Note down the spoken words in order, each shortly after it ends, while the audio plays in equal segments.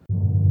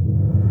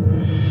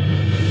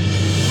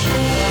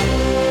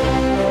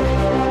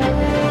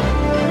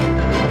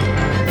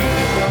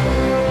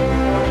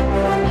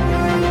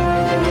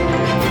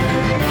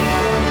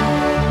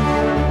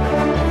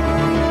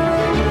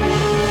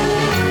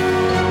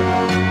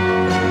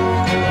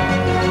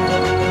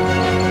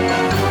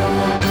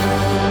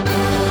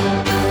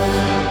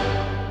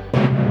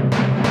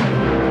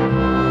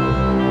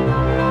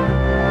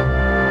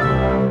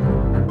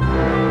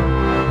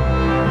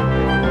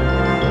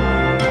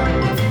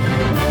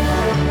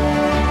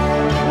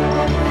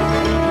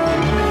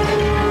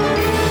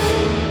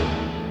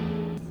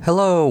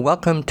Hello,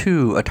 welcome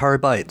to Atari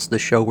Bytes, the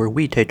show where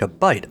we take a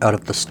bite out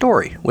of the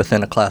story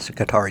within a classic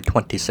Atari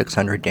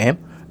 2600 game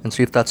and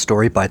see if that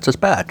story bites us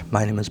back.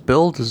 My name is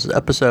Bill, this is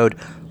episode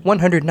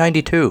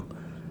 192.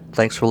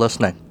 Thanks for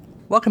listening.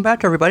 Welcome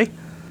back, everybody.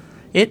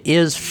 It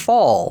is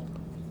fall.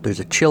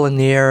 There's a chill in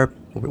the air.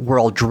 We're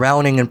all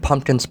drowning in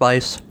pumpkin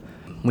spice.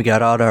 We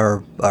got out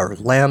our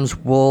lamb's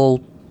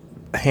wool,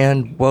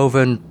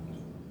 hand-woven,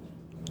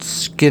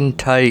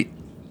 skin-tight,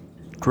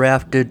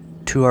 grafted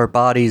to our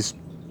bodies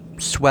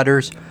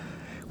sweaters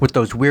with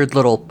those weird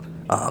little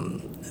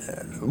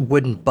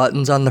wooden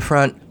buttons on the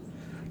front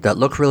that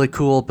look really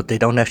cool, but they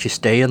don't actually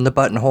stay in the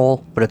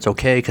buttonhole, but it's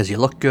okay because you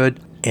look good,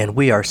 and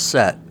we are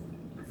set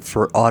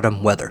for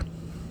autumn weather.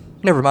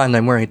 Never mind that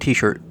I'm wearing a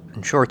t-shirt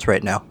and shorts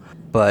right now,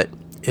 but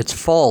it's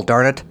fall,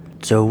 darn it,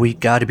 so we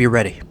gotta be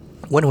ready.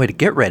 One way to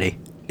get ready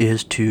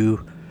is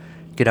to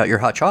get out your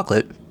hot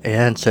chocolate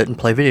and sit and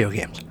play video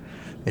games.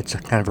 It's a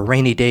kind of a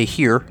rainy day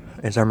here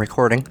as I'm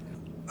recording.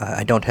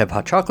 I don't have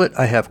hot chocolate,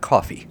 I have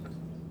coffee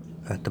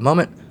at the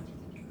moment.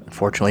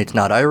 Unfortunately, it's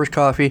not Irish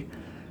coffee,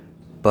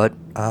 but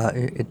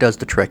it does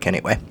the trick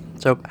anyway.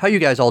 So, how you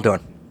guys all doing?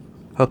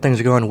 Hope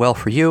things are going well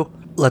for you.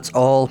 Let's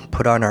all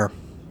put on our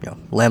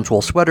lamb's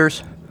wool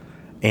sweaters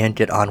and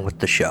get on with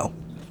the show.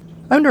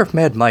 I wonder if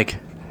Mad Mike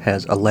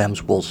has a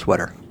lamb's wool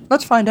sweater.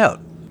 Let's find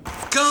out.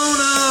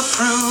 Gonna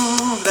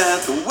prove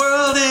that the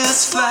world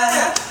is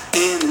flat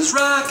in his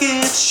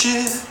rocket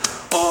ship,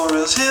 or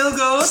else he'll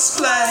go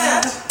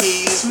splat.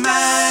 He's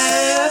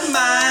Mad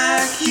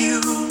Mike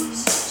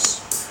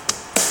Hughes.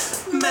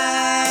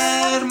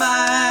 Mad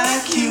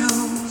Mike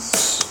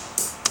Hughes.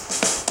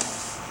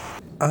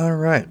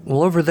 Alright,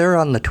 well over there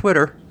on the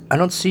Twitter, I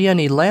don't see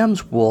any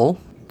lamb's wool.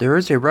 There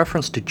is a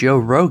reference to Joe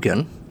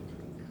Rogan.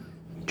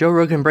 Joe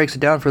Rogan breaks it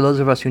down for those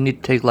of us who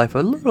need to take life a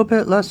little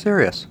bit less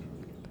serious.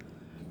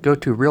 Go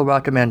to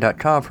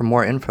realrocketman.com for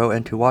more info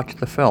and to watch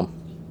the film.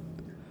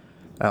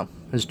 Oh,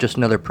 this is just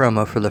another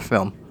promo for the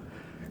film.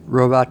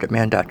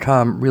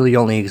 RealRocketman.com really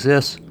only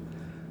exists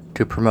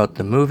to promote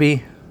the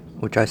movie,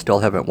 which I still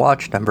haven't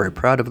watched. I'm very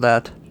proud of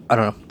that. I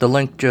don't know. The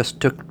link just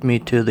took me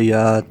to the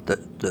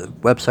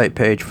website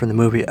page for the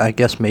movie. I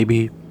guess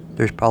maybe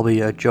there's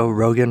probably a Joe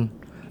Rogan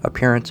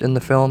appearance in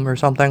the film or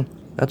something.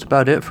 That's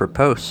about it for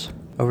posts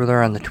over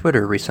there on the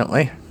Twitter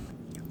recently.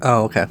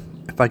 Oh, okay.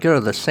 If I go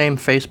to the same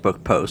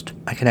Facebook post,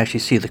 I can actually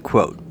see the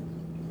quote.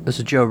 This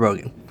is Joe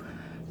Rogan.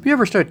 If you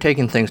ever start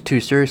taking things too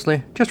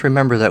seriously, just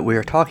remember that we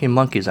are talking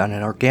monkeys on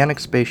an organic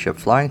spaceship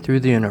flying through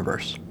the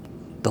universe.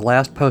 The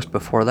last post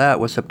before that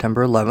was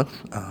September 11th,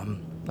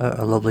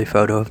 a lovely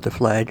photo of the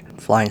flag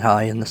flying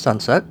high in the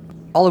sunset.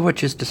 All of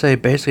which is to say,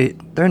 basically,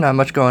 there's not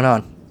much going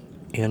on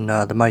in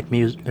the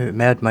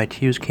Mad Mike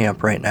Hughes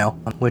camp right now,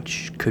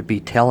 which could be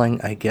telling,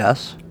 I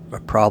guess, a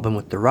problem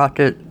with the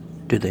rocket.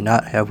 Do they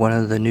not have one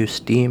of the new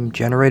steam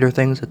generator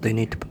things that they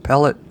need to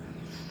propel it?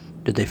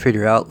 Did they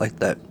figure out, like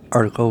that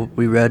article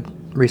we read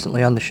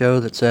recently on the show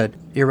that said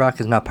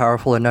Iraq is not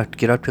powerful enough to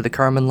get up to the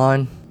Kármán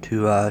line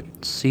to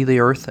see the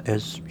Earth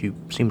as you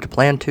seem to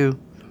plan to?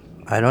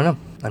 I don't know.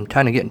 I'm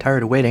kind of getting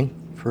tired of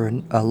waiting for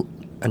an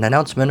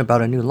announcement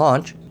about a new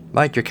launch.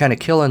 Mike, you're kind of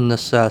killing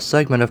this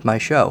segment of my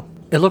show.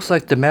 It looks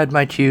like the Mad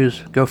Mike Hughes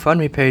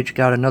GoFundMe page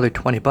got another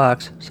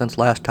 $20 since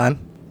last time.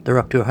 They're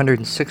up to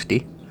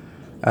 160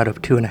 out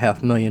of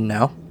 2.5 million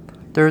now.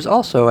 There is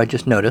also, I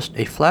just noticed,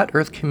 a Flat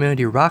Earth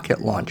Community rocket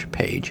launch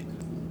page.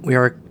 We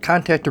are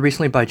contacted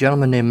recently by a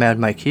gentleman named Mad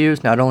Mike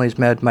Hughes. Not only is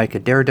Mad Mike a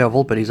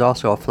daredevil, but he's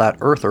also a flat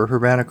earther who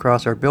ran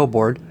across our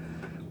billboard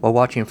while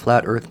watching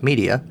Flat Earth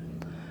Media.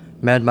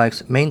 Mad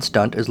Mike's main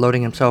stunt is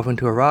loading himself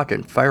into a rocket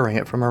and firing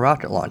it from a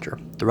rocket launcher.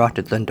 The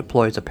rocket then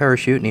deploys a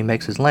parachute and he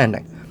makes his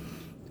landing.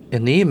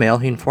 In the email,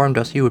 he informed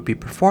us he would be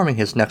performing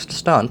his next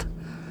stunt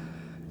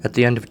at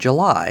the end of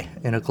July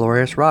in a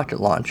glorious rocket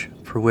launch,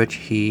 for which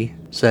he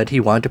said he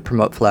wanted to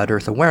promote Flat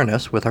Earth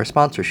awareness with our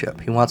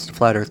sponsorship. He wants the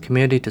Flat Earth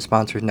community to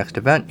sponsor his next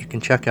event. You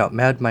can check out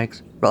Mad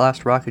Mike's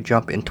last rocket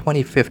jump in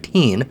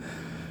 2015.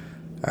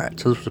 Alright,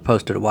 so this was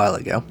posted a while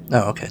ago.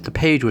 Oh, okay. The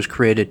page was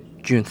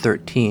created June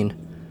 13,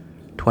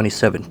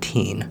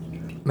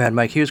 2017. Mad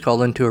Mike Hughes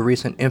called into a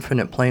recent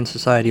Infinite Plane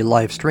Society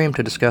live stream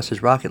to discuss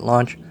his rocket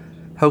launch,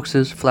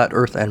 hoaxes, Flat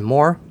Earth, and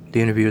more.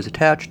 The interview is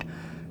attached.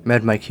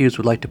 Mad Mike Hughes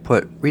would like to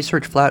put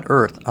Research Flat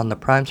Earth on the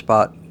prime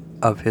spot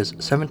of his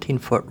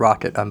 17-foot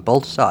rocket on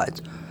both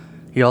sides.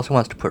 He also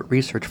wants to put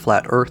Research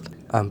Flat Earth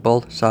on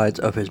both sides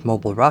of his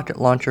mobile rocket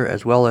launcher,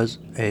 as well as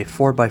a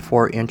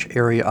 4x4-inch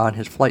area on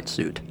his flight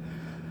suit.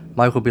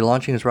 Mike will be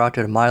launching his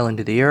rocket a mile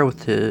into the air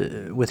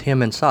with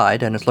him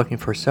inside, and is looking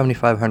for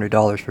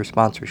 $7,500 for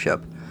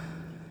sponsorship.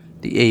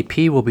 The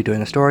AP will be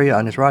doing a story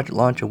on his rocket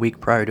launch a week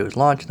prior to his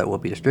launch that will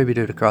be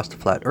distributed across the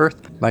flat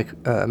Earth.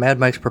 Mad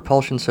Mike's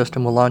propulsion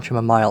system will launch him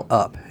a mile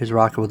up. His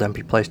rocket will then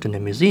be placed in a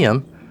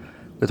museum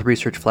with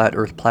Research Flat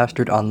Earth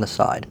plastered on the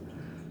side.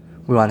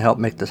 We want to help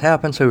make this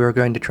happen, so we are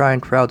going to try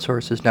and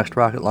crowdsource his next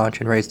rocket launch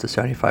and raise the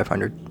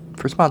 $7,500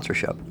 for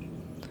sponsorship.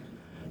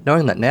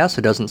 Knowing that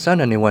NASA doesn't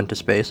send anyone to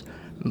space,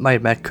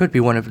 Mad Mike could be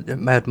one of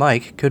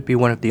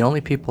the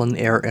only people in the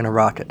air in a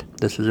rocket.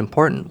 This is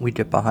important. We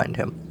get behind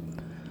him.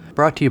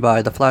 Brought to you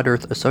by the Flat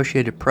Earth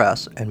Associated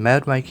Press and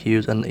Mad Mike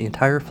Hughes and the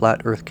entire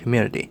Flat Earth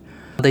community.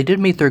 They did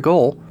meet their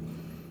goal.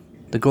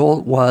 The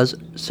goal was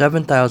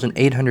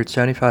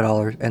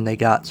 $7,875, and they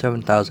got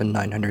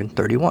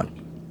 $7,931.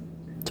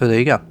 So there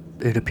you go.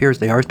 It appears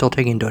they are still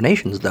taking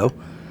donations, though,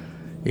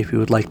 if you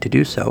would like to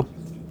do so.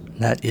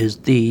 That is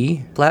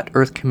the Flat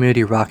Earth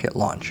Community rocket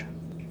launch.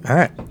 All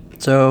right.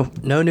 So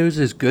no news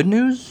is good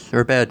news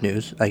or bad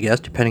news, I guess,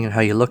 depending on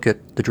how you look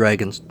at the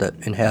dragons that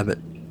inhabit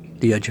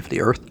the edge of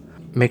the earth.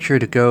 Make sure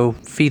to go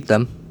feed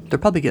them. They're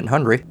probably getting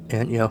hungry.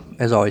 And,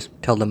 as always,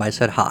 tell them I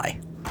said hi.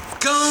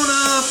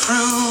 Gonna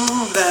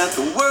prove that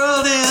the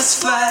world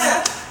is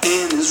flat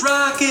in his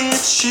rocket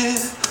ship,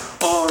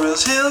 or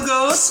else he'll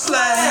go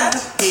splat.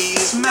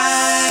 He's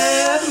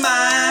Mad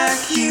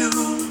Mike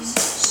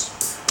Hughes.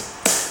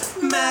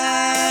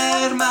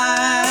 Mad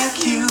Mike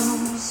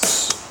Hughes.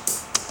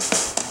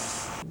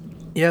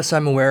 Yes,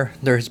 I'm aware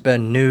there has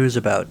been news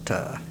about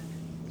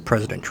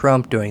President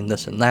Trump doing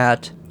this and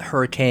that,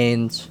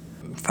 hurricanes,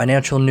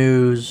 financial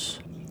news.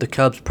 The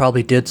Cubs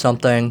probably did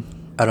something.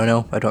 I don't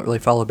know. I don't really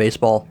follow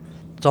baseball.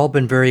 It's all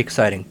been very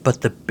exciting.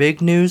 But the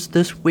big news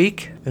this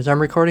week, as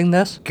I'm recording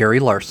this, Gary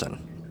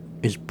Larson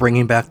is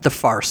bringing back The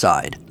Far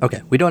Side.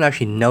 Okay, we don't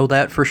actually know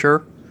that for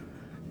sure,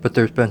 but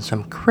there's been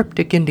some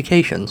cryptic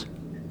indications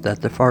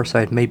that The Far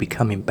Side may be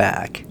coming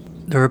back.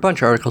 There are a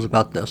bunch of articles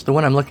about this. The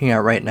one I'm looking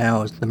at right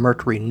now is the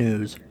Mercury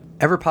News.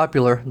 Ever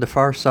popular, The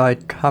Far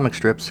Side comic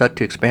strip set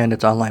to expand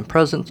its online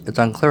presence. It's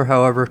unclear,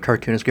 however, if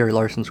cartoonist Gary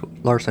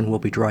Larson will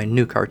be drawing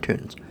new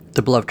cartoons.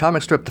 The beloved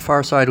comic strip The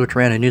Far Side, which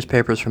ran in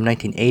newspapers from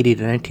 1980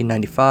 to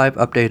 1995,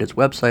 updated its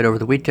website over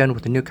the weekend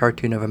with a new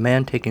cartoon of a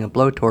man taking a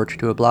blowtorch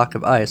to a block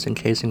of ice,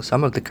 encasing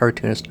some of the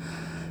cartoonist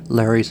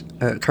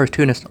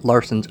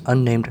Larson's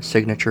unnamed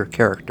signature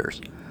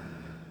characters.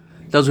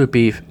 Those would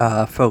be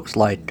folks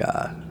like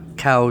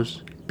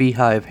cows,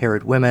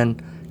 beehive-haired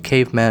women,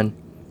 cavemen,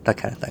 that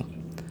kind of thing.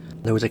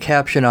 There was a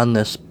caption on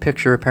this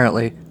picture,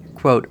 apparently,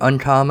 quote,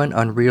 uncommon,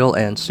 unreal,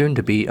 and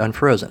soon-to-be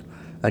unfrozen.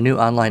 A new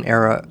online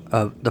era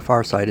of The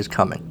Far Side is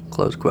coming,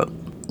 close quote.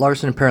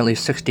 Larson apparently is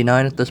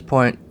 69 at this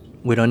point.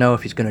 We don't know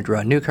if he's going to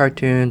draw new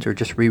cartoons or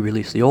just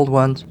re-release the old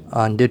ones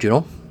on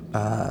digital,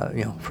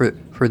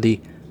 for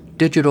the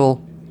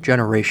digital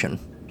generation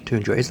to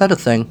enjoy. Is that a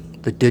thing?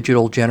 The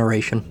digital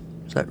generation?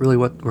 Is that really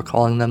what we're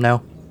calling them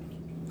now?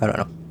 I don't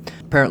know.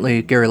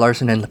 Apparently, Gary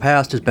Larson in the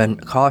past has been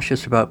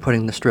cautious about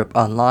putting the strip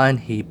online.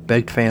 He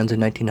begged fans in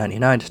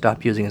 1999 to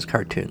stop using his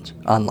cartoons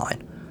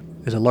online.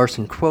 There's a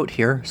Larson quote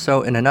here.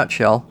 So, in a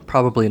nutshell,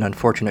 probably an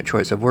unfortunate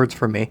choice of words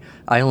for me,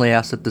 I only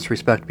ask that this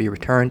respect be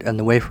returned, and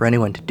the way for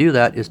anyone to do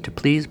that is to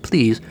please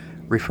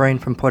refrain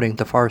from putting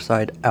The Far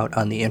Side out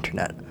on the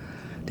internet.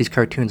 These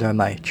cartoons are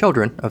my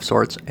children, of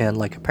sorts, and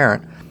like a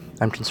parent,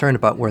 I'm concerned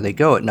about where they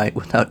go at night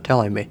without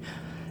telling me.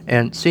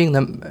 And seeing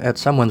them at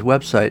someone's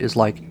website is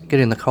like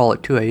getting the call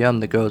at 2 a.m.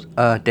 that goes,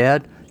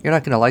 Dad, you're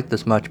not going to like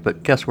this much,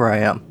 but guess where I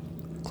am?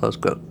 Close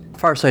quote.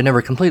 Far Side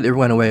never completely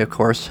went away, of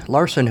course.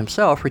 Larson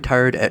himself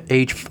retired at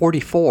age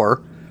 44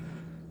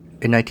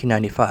 in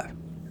 1995.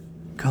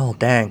 God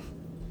dang.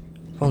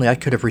 If only I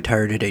could have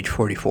retired at age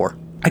 44.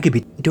 I could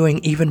be doing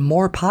even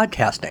more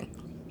podcasting.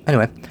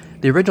 Anyway,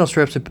 the original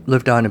strips have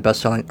lived on in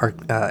best-selling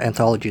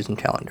anthologies and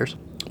calendars.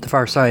 The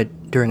Far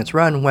Side, during its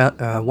run,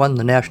 won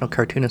the National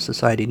Cartoonist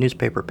Society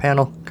Newspaper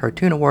Panel,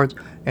 Cartoon Awards,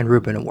 and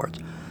Reuben Awards.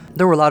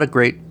 There were a lot of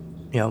great,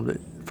 the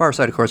Far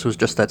Side, of course, was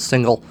just that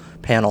single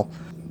panel,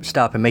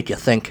 stop and make you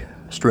think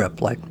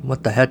strip, like,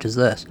 what the heck is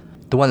this?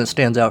 The one that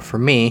stands out for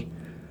me,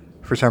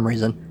 for some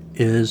reason,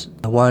 is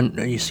the one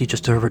you see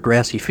just over a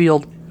grassy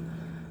field,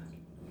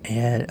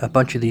 and a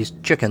bunch of these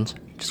chickens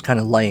just kind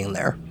of laying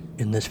there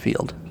in this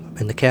field.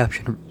 And the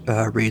caption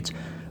reads,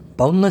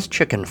 Boneless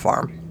Chicken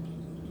Farm.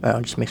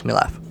 It just makes me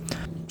laugh.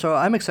 So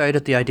I'm excited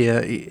at the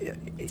idea,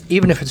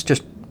 even if it's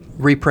just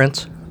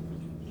reprints,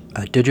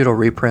 digital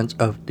reprints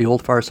of the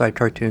old Far Side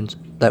cartoons,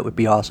 that would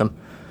be awesome.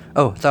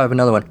 Oh, I thought of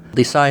another one.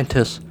 The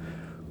scientists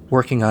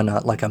working on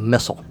like a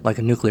missile, like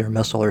a nuclear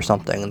missile or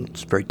something, and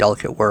it's very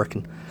delicate work.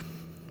 And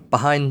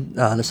behind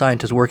the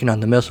scientist working on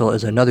the missile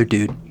is another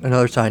dude,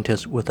 another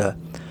scientist with a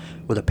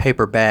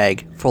paper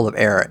bag full of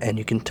air, and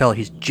you can tell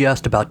he's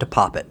just about to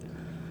pop it.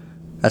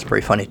 That's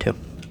pretty funny too.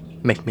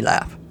 Makes me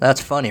laugh. That's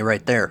funny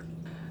right there.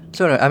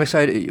 So anyway, I'm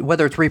excited,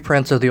 whether it's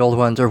reprints of the old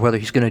ones or whether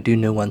he's going to do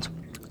new ones.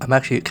 I'm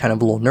actually kind of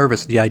a little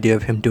nervous at the idea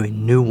of him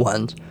doing new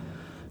ones.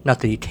 Not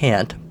that he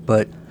can't,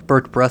 but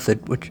Bert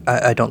Breathed, which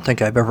I don't think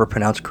I've ever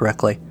pronounced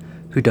correctly,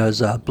 who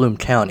does Bloom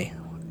County,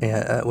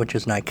 which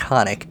is an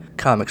iconic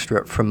comic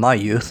strip from my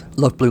youth.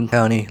 Loved Bloom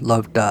County,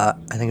 loved, I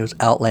think it was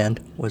Outland,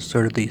 was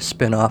sort of the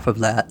spin-off of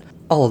that.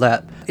 All of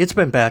that. It's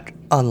been back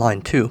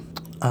online too.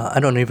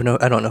 I don't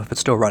know if it's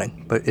still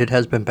running, but it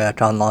has been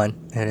back online,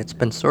 and it's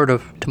been sort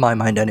of, to my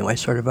mind anyway,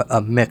 sort of a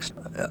mixed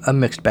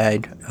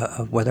bag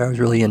of whether I was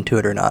really into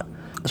it or not.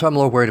 So I'm a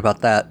little worried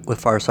about that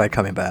with Far Side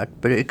coming back,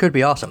 but it could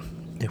be awesome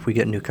if we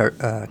get new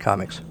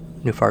comics,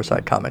 new Far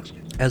Side comics.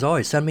 As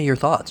always, send me your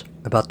thoughts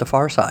about The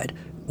Far Side,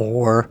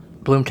 or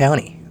Bloom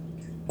County,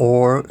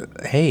 or,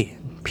 hey,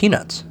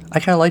 Peanuts. I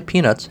kind of like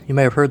Peanuts. You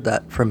may have heard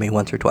that from me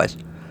once or twice.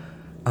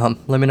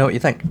 Let me know what you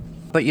think.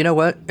 But you know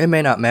what? It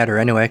may not matter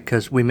anyway,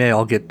 because we may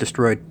all get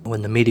destroyed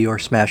when the meteor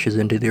smashes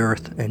into the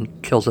Earth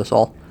and kills us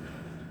all.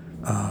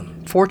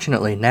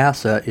 Fortunately,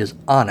 NASA is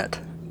on it.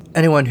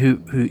 Anyone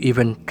who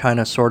even kind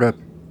of sort of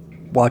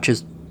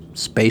watches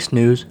space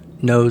news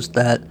knows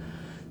that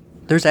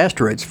there's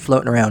asteroids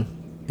floating around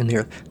in the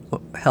Earth.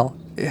 Well,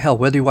 hell,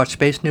 whether you watch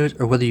space news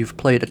or whether you've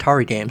played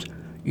Atari games,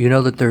 you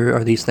know that there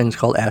are these things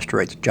called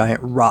asteroids, giant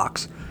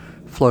rocks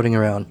floating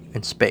around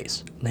in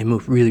space. They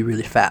move really,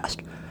 really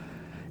fast.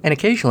 And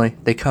occasionally,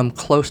 they come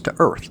close to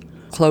Earth.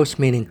 Close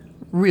meaning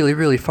really,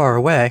 really far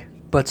away,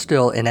 but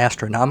still, in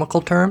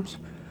astronomical terms,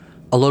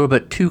 a little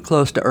bit too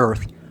close to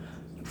Earth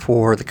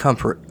for the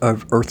comfort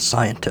of Earth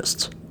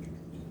scientists.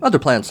 Other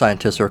planet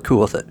scientists are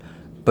cool with it,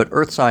 but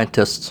Earth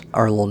scientists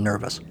are a little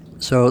nervous.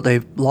 So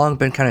they've long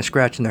been kind of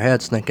scratching their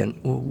heads thinking,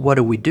 what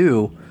do we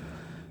do,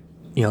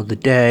 the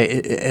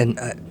day, and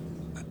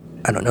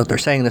I don't know if they're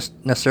saying this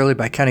necessarily,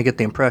 but I kind of get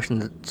the impression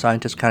that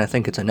scientists kind of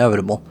think it's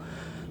inevitable,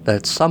 that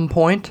at some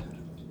point,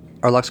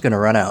 our luck's going to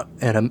run out,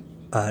 and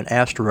an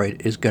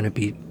asteroid is going to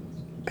be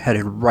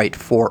headed right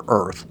for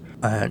Earth.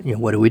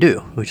 And, what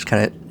do? We just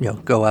kind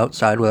of, go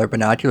outside with our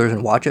binoculars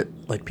and watch it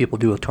like people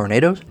do with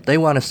tornadoes. They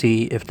want to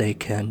see if they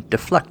can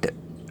deflect it,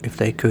 if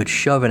they could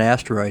shove an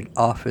asteroid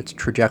off its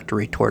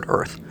trajectory toward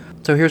Earth.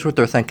 So here's what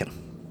they're thinking.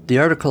 The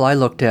article I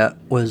looked at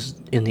was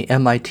in the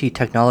MIT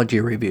Technology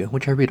Review,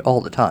 which I read all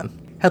the time.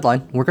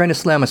 Headline, we're going to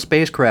slam a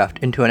spacecraft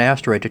into an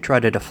asteroid to try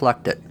to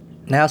deflect it.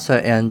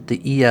 NASA and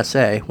the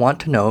ESA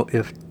want to know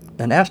that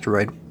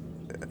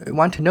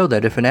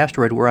if an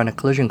asteroid were on a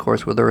collision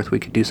course with Earth, we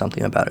could do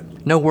something about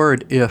it. No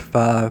word if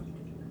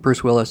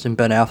Bruce Willis and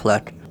Ben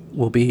Affleck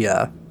will be,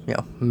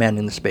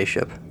 manning the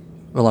spaceship,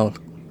 along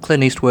with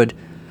Clint Eastwood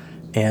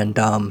and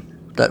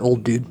that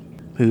old dude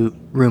who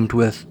roomed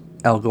with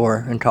Al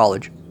Gore in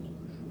college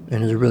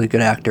and is a really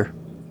good actor.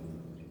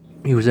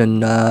 He was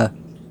in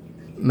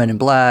Men in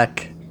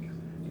Black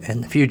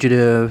and The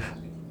Fugitive.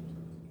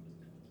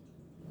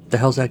 The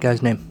hell's that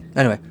guy's name?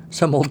 Anyway,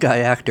 some old guy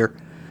actor.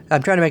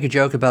 I'm trying to make a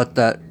joke about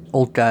that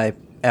old guy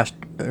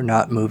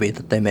astronaut movie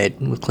that they made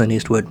with Clint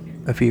Eastwood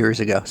a few years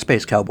ago,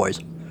 Space Cowboys.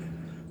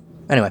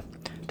 Anyway,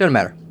 doesn't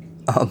matter.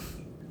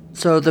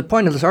 So the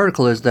point of this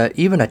article is that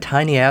even a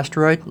tiny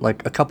asteroid,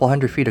 like a couple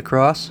 100 feet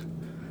across,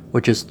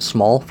 which is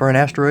small for an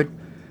asteroid,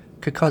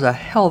 could cause a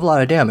hell of a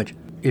lot of damage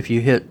if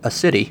you hit a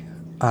city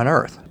on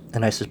Earth.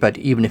 And I suspect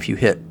even if you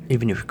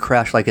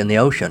crash like in the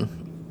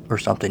ocean or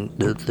something,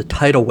 the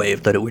tidal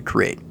wave that it would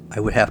create, I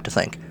would have to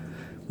think,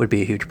 would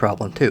be a huge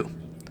problem too.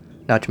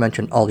 Not to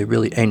mention all the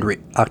really angry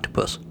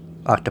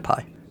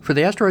octopi. For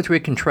the asteroids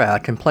we can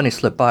track, and plenty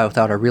slip by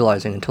without our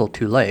realizing until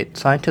too late,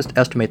 scientists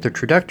estimate their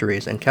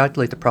trajectories and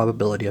calculate the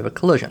probability of a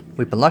collision.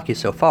 We've been lucky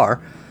so far,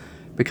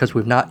 because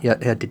we've not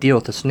yet had to deal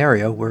with a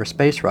scenario where a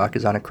space rock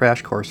is on a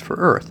crash course for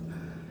Earth.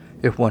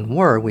 If one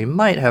were, we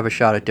might have a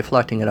shot at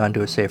deflecting it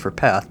onto a safer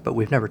path, but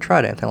we've never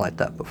tried anything like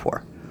that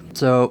before.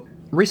 So,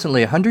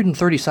 recently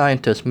 130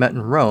 scientists met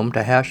in Rome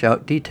to hash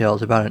out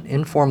details about an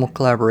informal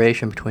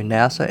collaboration between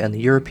NASA and the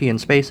European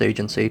Space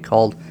Agency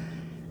called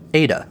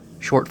ADA,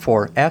 short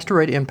for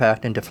Asteroid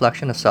Impact and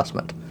Deflection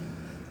Assessment.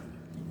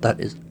 That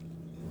is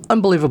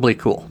unbelievably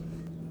cool.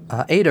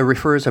 ADA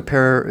refers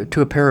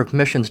to a pair of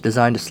missions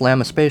designed to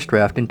slam a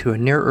spacecraft into a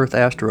near-Earth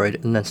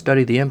asteroid and then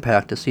study the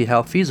impact to see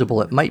how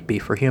feasible it might be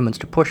for humans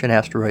to push an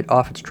asteroid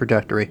off its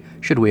trajectory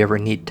should we ever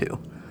need to.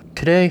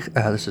 Today,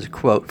 this is a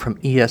quote from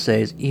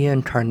ESA's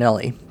Ian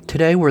Tarnelli,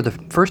 today we're the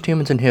first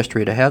humans in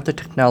history to have the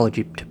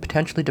technology to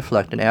potentially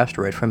deflect an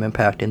asteroid from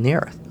impacting the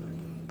Earth.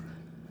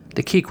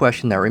 The key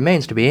question that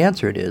remains to be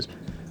answered is,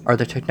 are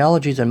the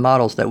technologies and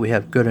models that we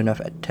have good enough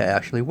to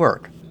actually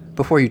work?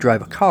 Before you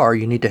drive a car,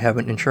 you need to have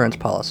an insurance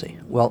policy.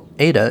 Well,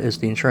 ADA is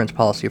the insurance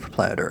policy for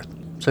planet Earth.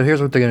 So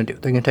here's what they're going to do.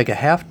 They're going to take a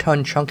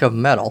half-ton chunk of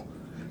metal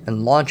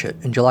and launch it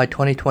in July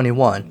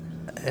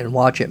 2021 and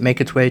watch it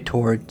make its way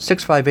toward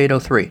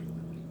 65803,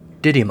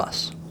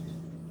 Didymos,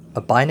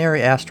 a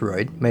binary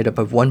asteroid made up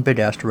of one big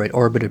asteroid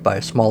orbited by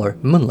a smaller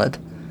moonlet.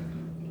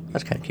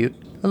 That's kind of cute.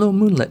 A little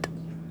moonlet.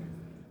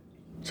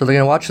 So they're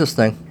going to watch this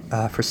thing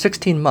for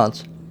 16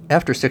 months.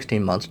 After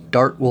 16 months,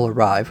 DART will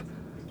arrive.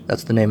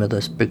 That's the name of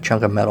this big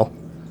chunk of metal.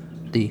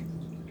 The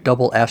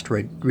Double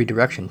Asteroid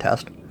Redirection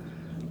Test.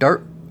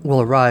 DART will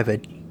arrive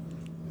at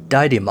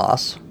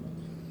Didymos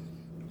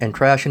and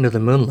crash into the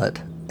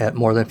moonlet at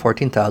more than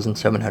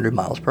 14,700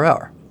 miles per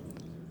hour.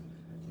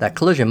 That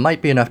collision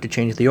might be enough to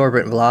change the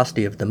orbit and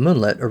velocity of the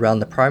moonlet around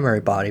the primary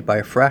body by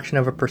a fraction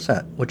of a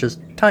percent, which is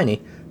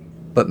tiny,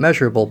 but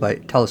measurable by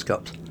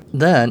telescopes.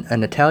 Then,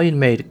 an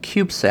Italian-made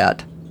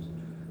CubeSat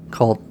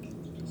called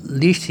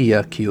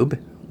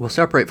LiCiaCube will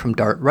separate from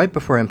DART right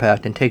before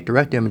impact and take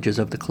direct images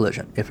of the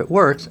collision. If it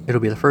works,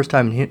 it'll be the first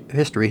time in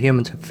history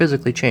humans have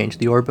physically changed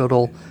the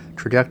orbital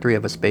trajectory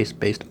of a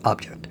space-based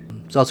object.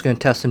 It's also going to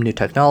test some new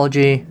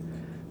technology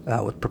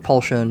with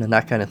propulsion and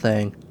that kind of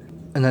thing.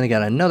 And then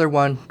again, another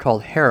one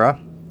called Hera,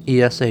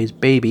 ESA's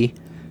baby,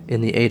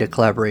 in the Ada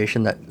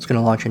collaboration that's going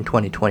to launch in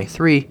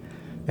 2023,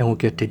 and we'll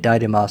get to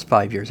Didymos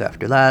 5 years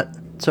after that.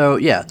 So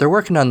yeah, they're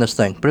working on this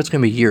thing, but it's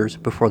going to be years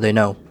before they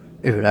know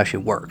if it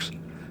actually works.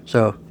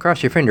 So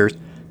cross your fingers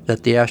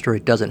that the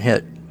asteroid doesn't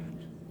hit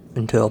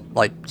until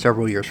like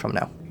several years from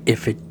now.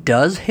 If it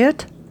does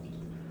hit,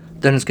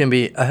 then it's going to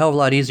be a hell of a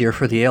lot easier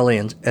for the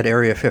aliens at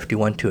Area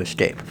 51 to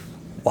escape.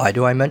 Why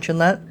do I mention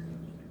that?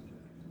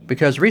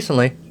 Because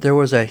recently there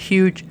was a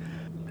huge,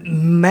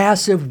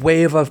 massive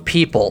wave of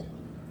people,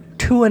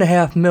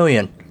 2.5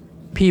 million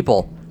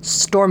people,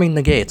 storming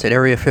the gates at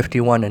Area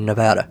 51 in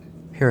Nevada,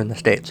 here in the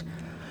States.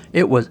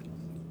 It was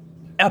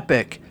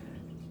epic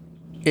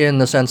in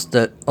the sense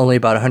that only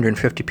about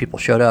 150 people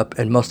showed up,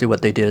 and mostly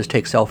what they did is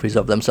take selfies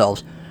of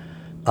themselves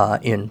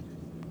in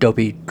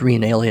dopey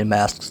green alien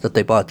masks that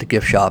they bought at the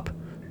gift shop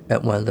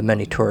at one of the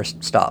many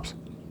tourist stops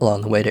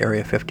along the way to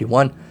Area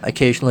 51.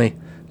 Occasionally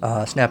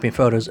snapping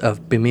photos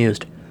of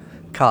bemused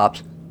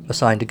cops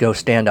assigned to go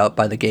stand out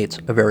by the gates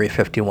of Area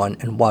 51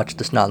 and watch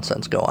this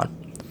nonsense go on.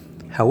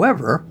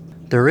 However,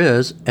 there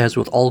is, as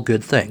with all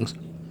good things,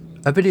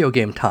 a video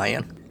game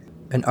tie-in.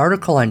 An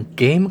article on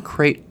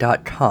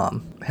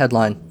GameCrate.com,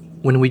 headline,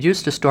 "When we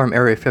used to storm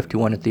Area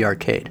 51 at the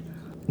arcade."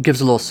 It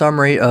gives a little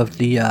summary of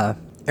the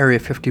Area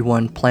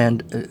 51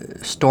 planned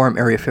storm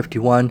Area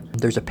 51.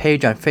 There's a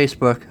page on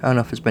Facebook. I don't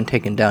know if it's been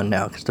taken down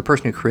now, because the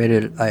person who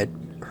created it, I had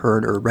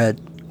heard or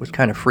read, was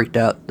kind of freaked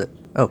out that,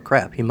 oh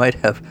crap, he might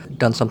have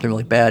done something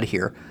really bad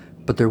here.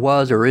 But there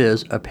was or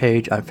is a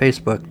page on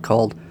Facebook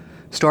called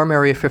Storm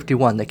Area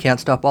 51, They Can't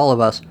Stop All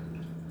of Us,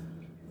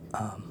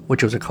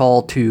 which was a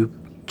call to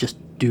just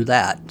do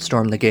that,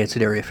 storm the gates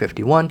at Area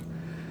 51.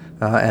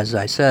 As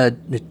I said,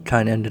 it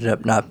kind of ended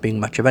up not being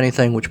much of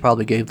anything, which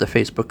probably gave the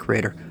Facebook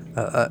creator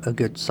a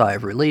good sigh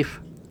of relief.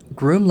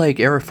 Groom Lake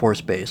Air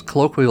Force Base,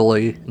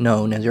 colloquially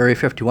known as Area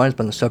 51, has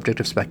been the subject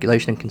of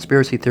speculation and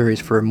conspiracy theories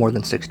for more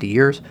than 60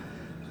 years.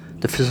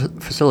 The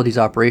facility's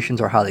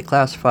operations are highly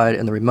classified,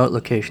 and the remote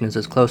location is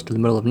as close to the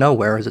middle of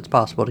nowhere as it's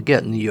possible to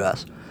get in the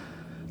U.S.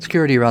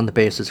 Security around the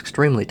base is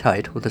extremely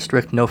tight, with a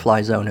strict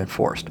no-fly zone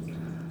enforced.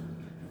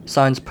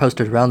 Signs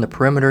posted around the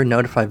perimeter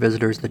notify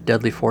visitors that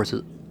deadly force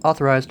is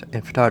authorized,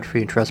 and photography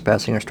and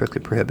trespassing are strictly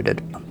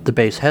prohibited. The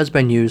base has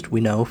been used,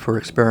 we know, for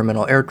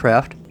experimental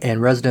aircraft, and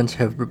residents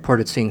have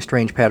reported seeing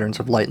strange patterns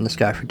of light in the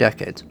sky for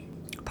decades.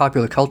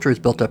 Popular culture has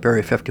built up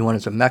Area 51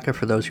 as a mecca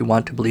for those who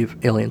want to believe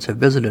aliens have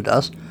visited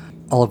us,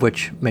 all of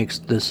which makes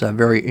this a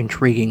very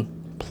intriguing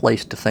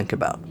place to think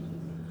about.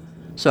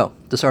 So,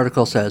 this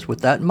article says,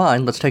 with that in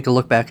mind, let's take a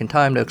look back in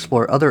time to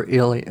explore another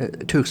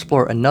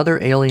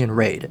alien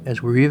raid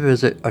as we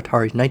revisit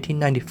Atari's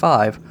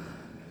 1995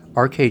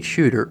 arcade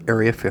shooter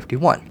Area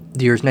 51.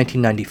 The year is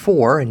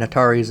 1994, and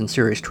Atari is in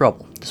serious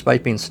trouble.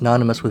 Despite being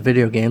synonymous with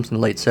video games in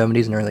the late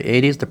 70s and early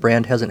 80s, the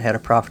brand hasn't had a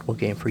profitable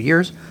game for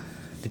years.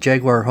 The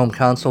Jaguar home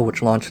console,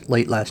 which launched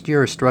late last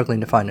year, is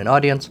struggling to find an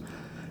audience,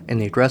 and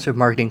the aggressive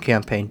marketing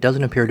campaign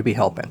doesn't appear to be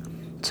helping.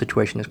 The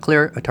situation is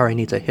clear, Atari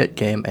needs a hit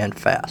game, and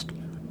fast.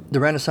 The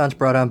renaissance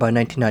brought on by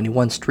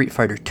 1991 Street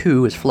Fighter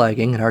II is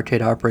flagging, and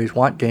arcade operators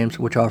want games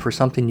which offer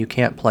something you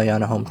can't play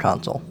on a home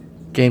console.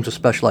 Games with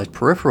specialized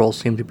peripherals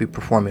seem to be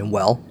performing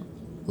well,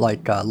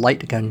 like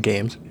light gun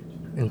games,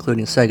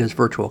 including Sega's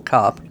Virtual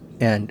Cop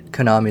and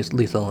Konami's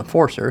Lethal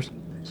Enforcers.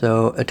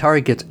 So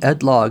Atari gets Ed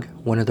Logg,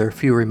 one of their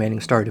few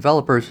remaining star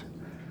developers,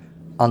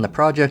 on the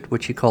project,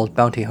 which he calls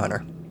Bounty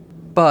Hunter.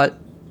 But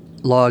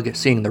Logg,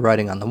 seeing the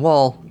writing on the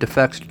wall,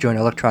 defects to join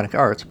Electronic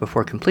Arts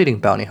before completing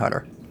Bounty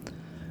Hunter.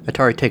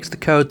 Atari takes the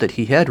code that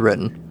he had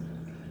written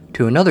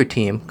to another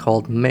team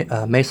called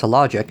Mesa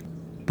Logic,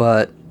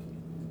 but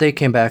they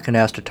came back and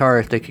asked Atari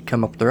if they could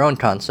come up with their own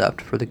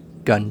concept for the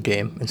gun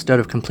game instead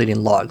of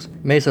completing Logg's.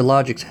 Mesa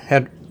Logic's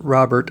head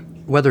Robert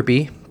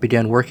Weatherby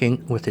began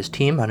working with his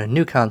team on a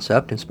new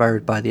concept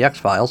inspired by the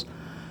X-Files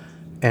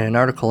and an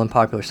article in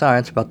Popular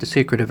Science about the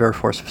secretive Air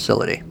Force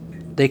facility.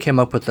 They came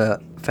up with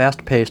a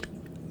fast-paced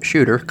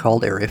shooter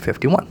called Area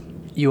 51.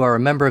 You are a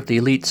member of the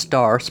Elite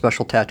Star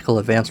Special Tactical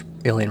Advanced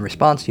Alien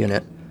Response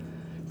Unit,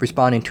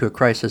 responding to a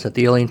crisis at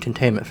the Alien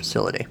Containment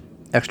Facility.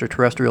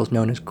 Extraterrestrials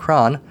known as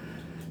Kron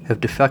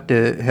have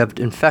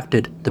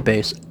infected the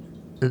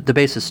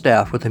base's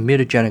staff with a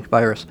mutagenic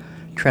virus,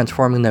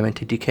 transforming them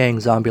into decaying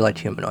zombie-like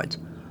humanoids,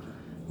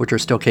 which are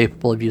still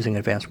capable of using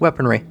advanced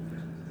weaponry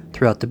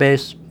throughout the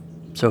base,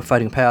 so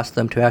fighting past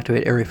them to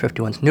activate Area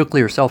 51's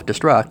nuclear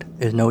self-destruct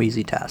is no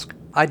easy task.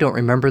 I don't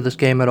remember this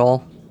game at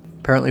all.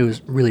 Apparently it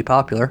was really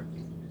popular.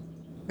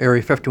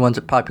 Area 51's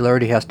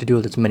popularity has to do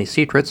with its many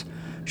secrets.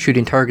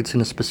 Shooting targets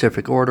in a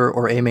specific order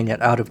or aiming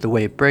at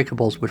out-of-the-way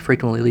breakables would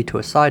frequently lead to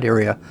a side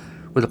area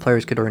where the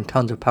players could earn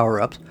tons of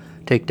power-ups,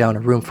 take down a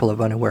room full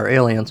of unaware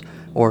aliens,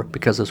 or,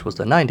 because this was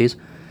the 90s,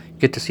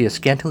 get to see a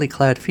scantily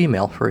clad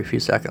female for a few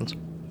seconds.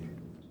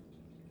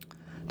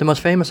 The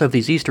most famous of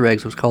these Easter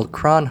eggs was called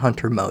Kron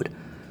Hunter Mode,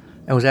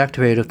 and was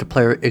activated if the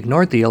player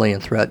ignored the alien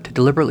threat to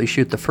deliberately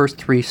shoot the first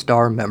 3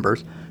 star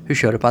members who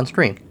showed up on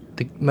screen.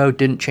 The mode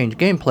didn't change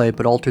gameplay,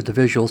 but altered the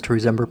visuals to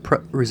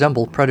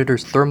resemble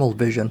Predator's thermal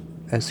vision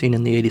as seen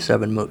in the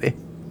 '87 movie.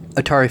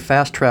 Atari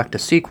fast-tracked a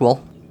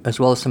sequel, as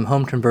well as some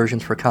home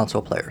conversions for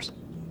console players.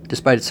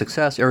 Despite its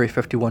success, Area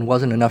 51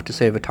 wasn't enough to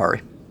save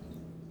Atari,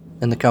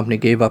 and the company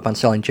gave up on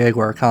selling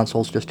Jaguar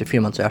consoles just a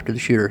few months after the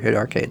shooter hit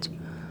arcades.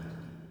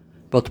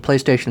 Both the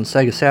PlayStation and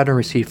Sega Saturn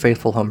received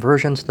faithful home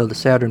versions, though the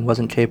Saturn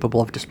wasn't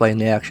capable of displaying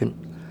the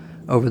action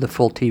over the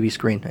full TV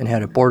screen and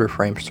had a border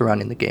frame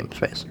surrounding the game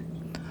space.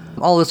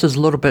 All this is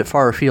a little bit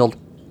far afield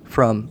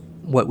from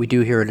what we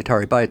do here at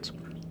Atari Bytes,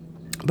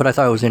 but I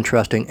thought it was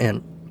interesting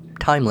and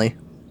timely,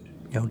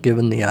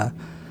 given the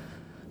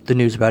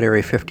news about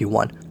Area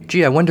 51.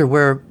 Gee, I wonder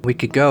where we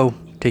could go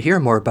to hear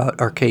more about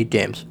arcade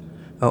games.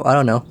 Oh, I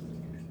don't know.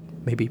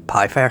 Maybe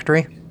Pie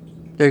Factory?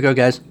 There you go,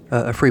 guys.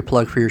 A free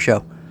plug for your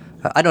show.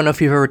 I don't know if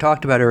you've ever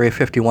talked about Area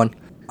 51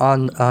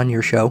 on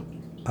your show.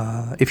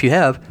 If you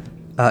have,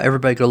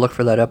 everybody go look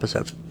for that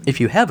episode. If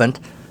you haven't,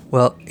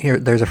 well,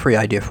 there's a free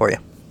idea for you.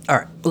 All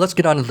right, let's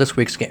get on to this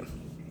week's game.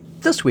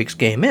 This week's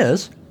game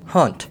is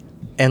Hunt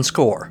and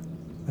Score.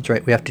 That's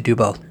right, we have to do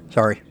both.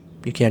 Sorry,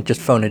 you can't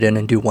just phone it in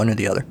and do one or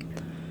the other.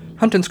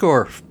 Hunt and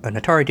Score, an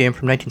Atari game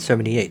from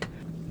 1978.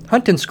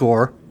 Hunt and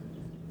Score,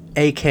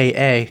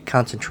 a.k.a.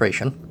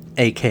 Concentration,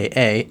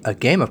 a.k.a. a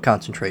game of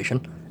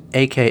concentration,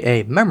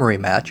 a.k.a. Memory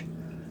Match,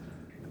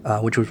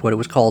 which was what it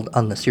was called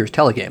on the Sears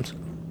Telegames.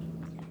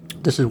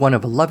 This is one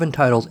of 11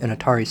 titles in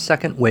Atari's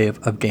second wave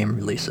of game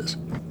releases.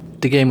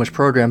 The game was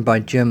programmed by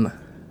Jim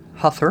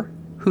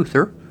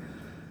Huther,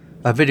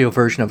 a video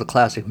version of the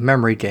classic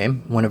Memory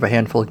game, one of a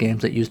handful of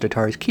games that used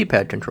Atari's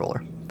keypad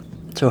controller.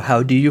 So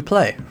how do you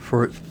play?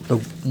 For the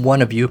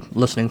one of you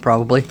listening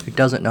probably who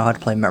doesn't know how to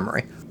play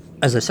Memory.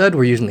 As I said,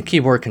 we're using the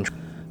keyboard control.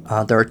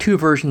 There are two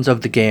versions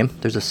of the game.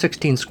 There's a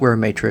 16-square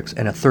matrix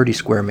and a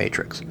 30-square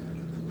matrix,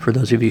 for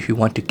those of you who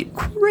want to get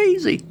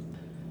crazy.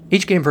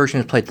 Each game version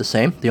is played the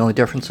same. The only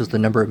difference is the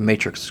number of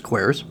matrix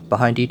squares.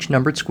 Behind each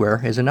numbered square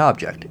is an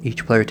object.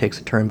 Each player takes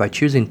a turn by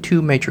choosing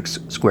two matrix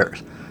squares.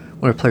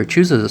 When a player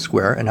chooses a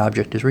square, an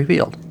object is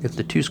revealed. If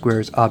the two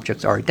squares'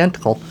 objects are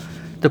identical,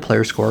 the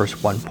player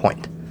scores 1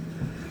 point.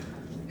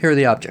 Here are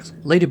the objects: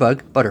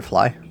 Ladybug,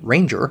 Butterfly,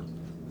 Ranger,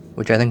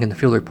 which I think in the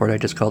field report I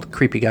just called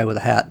Creepy Guy with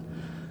a Hat,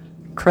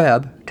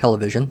 Crab,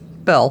 Television,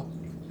 Bell,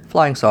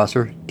 Flying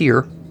Saucer,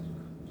 Deer,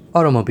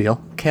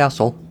 Automobile,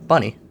 Castle,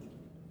 Bunny.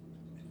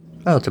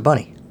 Oh, it's a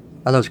bunny.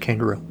 I thought it was a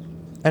kangaroo.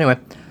 Anyway,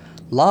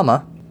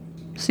 Llama,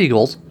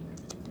 Seagulls,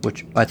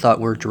 which I thought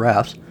were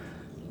giraffes,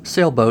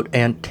 Sailboat,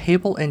 and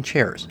Table and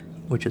Chairs,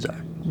 which is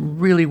a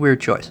really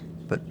weird choice,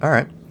 but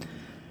alright.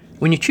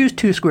 When you choose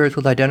two squares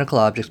with identical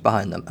objects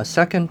behind them, a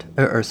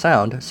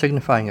sound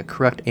signifying a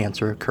correct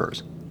answer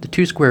occurs. The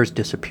two squares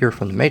disappear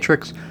from the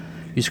matrix.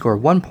 You score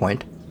 1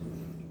 point,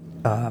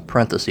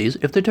 parentheses.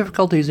 If the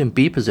difficulty is in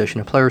B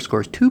position, a player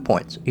scores 2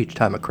 points each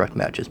time a correct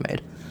match is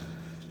made,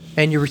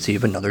 and you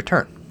receive another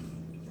turn.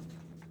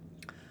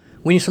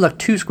 When you select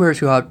two squares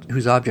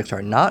whose objects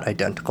are not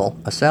identical,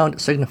 a sound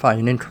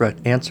signifying an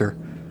incorrect answer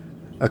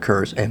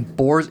occurs and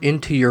bores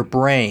into your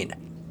brain.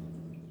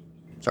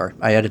 Sorry,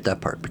 I added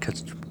that part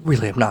because it's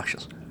really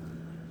obnoxious.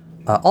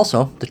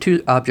 Also, the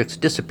two objects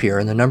disappear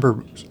and the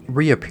numbers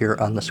reappear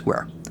on the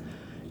square.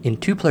 In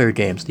two-player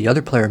games, the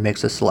other player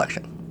makes a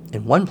selection.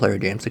 In one-player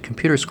games, the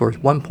computer scores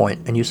 1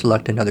 point and you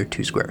select another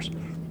two squares.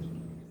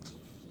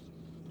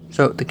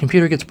 So the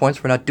computer gets points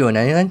for not doing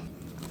anything?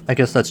 I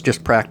guess that's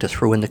just practice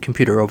for when the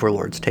computer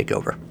overlords take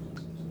over.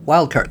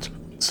 Wildcards.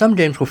 Some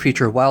games will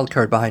feature a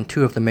wildcard behind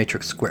two of the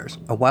matrix squares.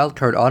 A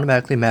wildcard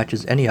automatically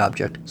matches any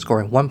object,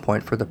 scoring 1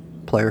 point for the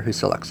player who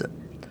selects it.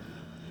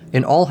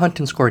 In all Hunt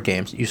and Score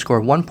games, you score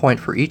 1 point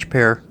for each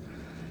pair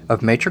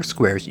of matrix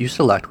squares you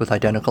select with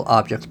identical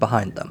objects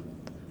behind them.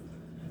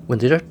 When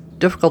the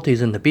difficulty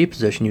is in the B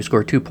position, you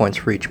score 2 points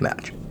for each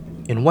match.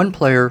 In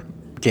one-player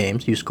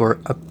games,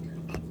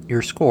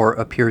 your score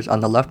appears on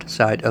the left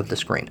side of the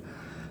screen.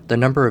 The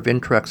number of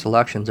incorrect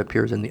selections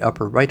appears in the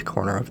upper right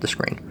corner of the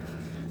screen.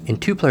 In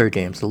two-player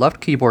games, the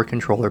left keyboard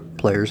controller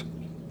player's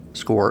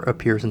score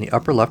appears in the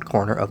upper left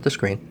corner of the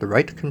screen. The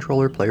right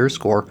controller player's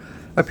score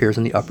appears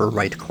in the upper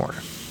right corner.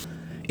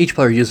 Each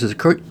player uses a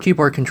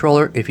keyboard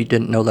controller, if you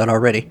didn't know that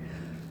already,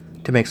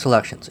 to make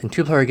selections. In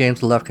two-player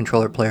games, the left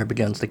controller player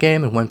begins the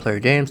game. In one-player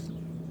games,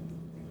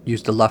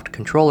 use the left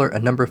controller. A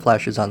number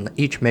flashes on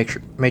each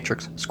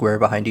matrix square.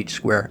 Behind each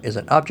square is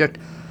an object.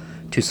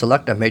 To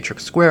select a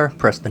matrix square,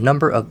 press the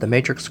number of the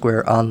matrix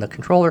square on the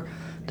controller.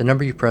 The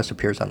number you press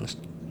appears on the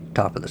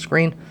top of the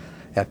screen.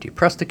 After you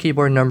press the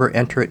keyboard number,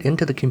 enter it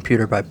into the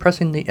computer by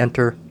pressing the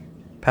Enter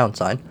 #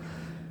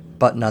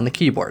 button on the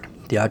keyboard.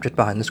 The object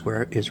behind the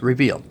square is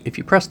revealed. If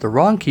you press the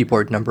wrong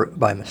keyboard number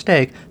by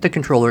mistake, the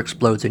controller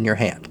explodes in your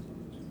hand.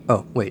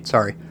 Oh, wait,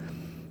 sorry.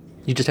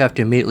 You just have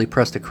to immediately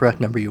press the correct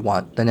number you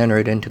want, then enter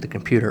it into the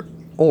computer,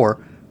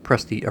 or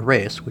press the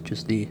Erase, which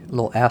is the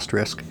little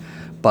asterisk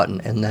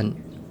button, and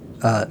then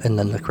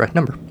the correct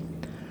number.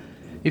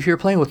 If you're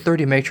playing with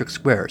 30 matrix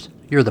squares,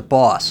 you're the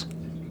boss.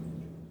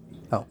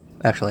 Oh,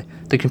 actually,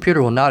 the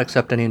computer will not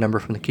accept any number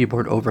from the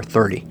keyboard over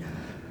 30.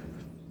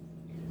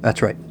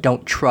 That's right,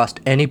 don't trust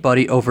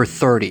anybody over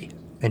 30,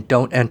 and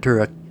don't enter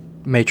a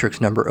matrix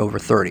number over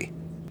 30.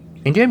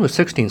 In games with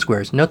 16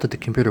 squares, note that the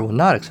computer will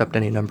not accept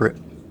any number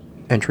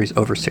entries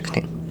over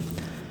 16.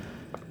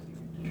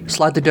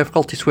 Slide the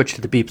difficulty switch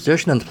to the B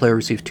position and the player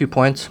receives 2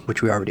 points,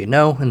 which we already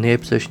know. In the A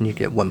position, you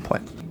get 1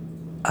 point.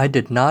 I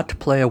did not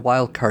play a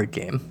wildcard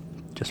game,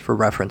 just for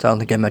reference. I don't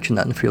think I mentioned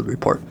that in the field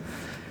report,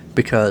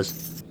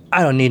 because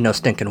I don't need no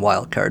stinking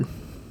wildcard.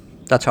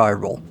 That's how I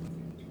roll.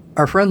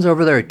 Our friends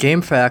over there at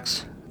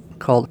GameFAQs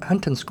called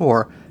Hunt and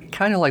Score,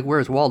 kind of like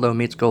Where's Waldo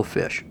meets Go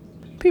Fish.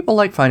 People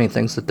like finding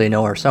things that they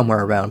know are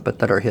somewhere around but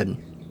that are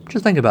hidden.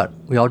 Just think about it.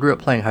 We all grew up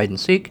playing hide and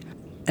seek,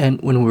 and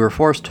when we were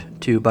forced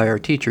to by our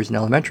teachers in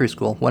elementary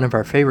school, one of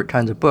our favorite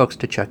kinds of books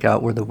to check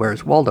out were the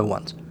Where's Waldo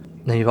ones.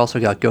 Then you've also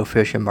got Go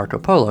Fish and Marco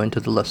Polo into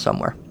the list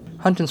somewhere.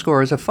 Hunt and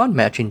Score is a fun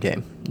matching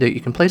game that you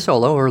can play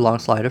solo or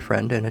alongside a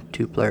friend in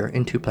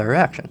two-player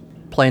action.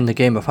 Playing the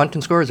game of Hunt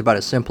and Score is about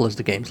as simple as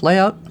the game's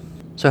layout.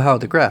 So how are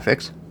the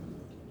graphics?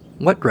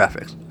 What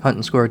graphics? Hunt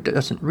and Score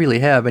doesn't really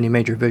have any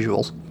major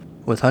visuals.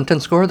 With Hunt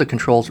and Score, the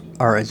controls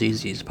are as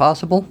easy as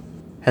possible,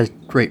 has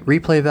great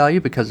replay value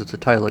because it's a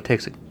title that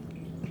takes a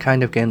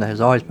kind of game that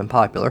has always been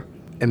popular,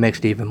 and makes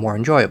it even more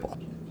enjoyable.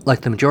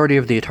 Like the majority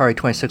of the Atari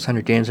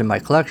 2600 games in my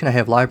collection, I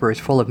have libraries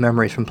full of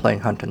memories from playing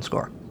Hunt and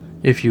Score.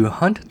 If you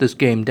hunt this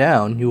game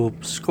down, you will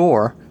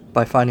score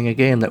by finding a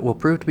game that will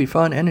prove to be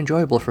fun and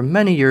enjoyable for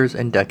many years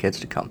and decades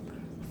to come.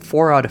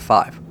 4 out of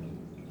 5.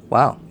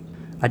 Wow.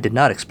 I did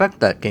not expect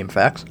that,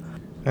 GameFAQs.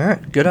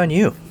 Alright, good on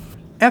you.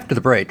 After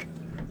the break,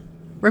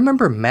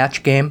 remember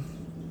Match Game?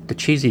 The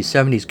cheesy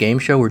 70s game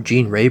show where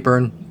Gene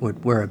Rayburn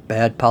would wear a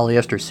bad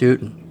polyester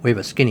suit and wave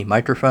a skinny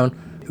microphone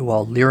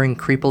while leering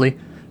creepily,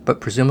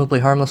 but presumably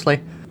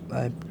harmlessly,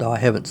 though I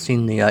haven't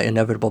seen the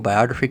inevitable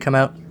biography come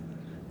out,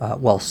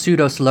 while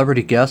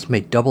pseudo-celebrity guests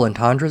made double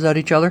entendres at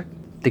each other.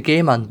 The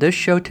game on this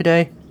show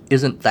today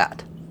isn't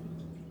that.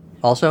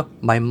 Also,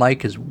 my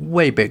mic is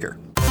way bigger.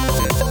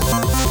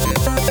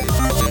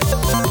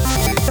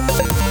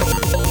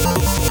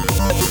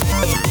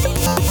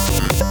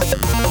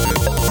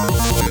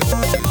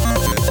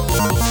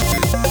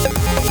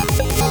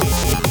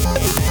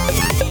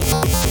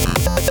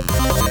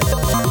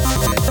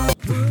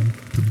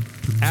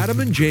 Adam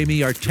and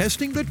Jamie are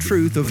testing the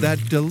truth of that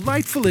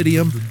delightful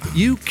idiom,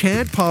 you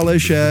can't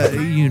polish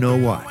you know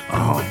what.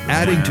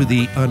 Adding to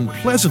the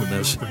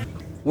unpleasantness.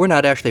 We're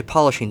not actually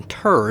polishing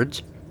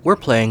turds, we're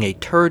playing a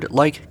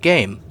turd-like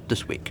game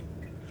this week.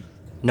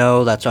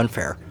 No, that's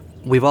unfair.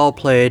 We've all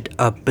played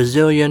a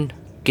bazillion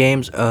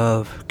games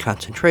of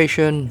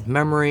concentration,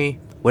 memory,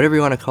 whatever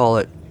you want to call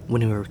it,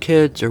 when we were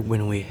kids or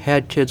when we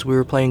had kids we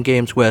were playing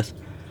games with.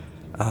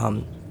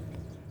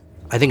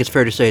 I think it's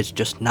fair to say it's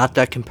just not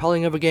that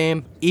compelling of a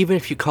game. Even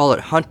if you call it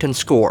Hunt and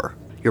Score,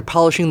 you're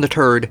polishing the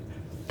turd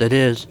that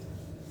is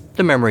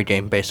the memory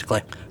game,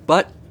 basically.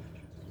 But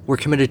we're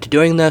committed to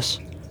doing this.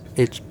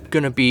 It's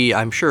going to be,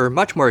 I'm sure,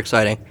 much more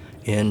exciting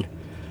in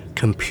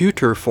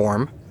computer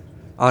form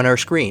on our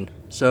screen.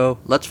 So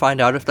let's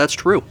find out if that's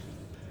true.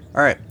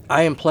 Alright,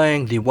 I am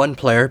playing the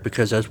one-player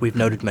because, as we've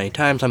noted many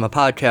times, I'm a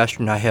podcaster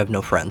and I have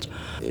no friends.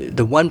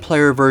 The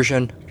one-player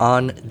version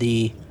on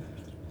the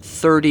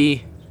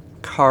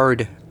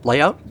 30-card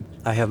layout.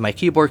 I have my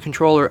keyboard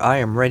controller. I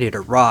am ready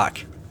to rock.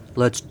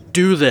 Let's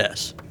do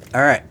this.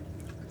 Alright.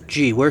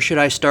 Gee, where should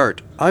I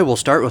start? I will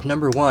start with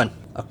number 1.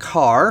 A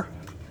car.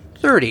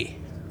 30.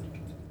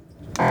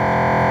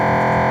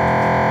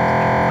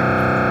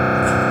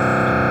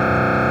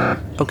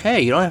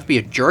 Okay, you don't have to be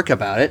a jerk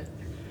about it.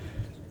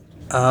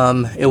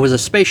 It was a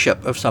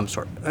spaceship of some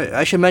sort.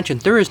 I should mention,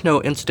 there is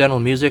no incidental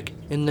music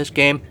in this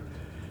game.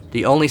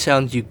 The only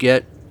sounds you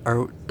get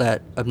are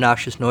that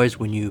obnoxious noise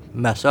when you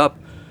mess up,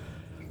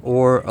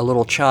 or a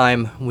little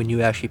chime when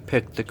you actually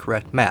pick the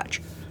correct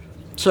match.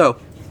 So,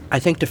 I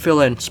think to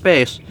fill in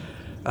space,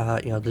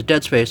 the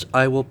dead space,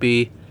 I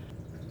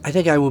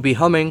think I will be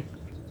humming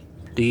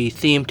the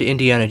theme to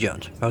Indiana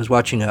Jones. I was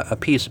watching a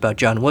piece about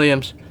John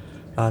Williams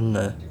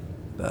on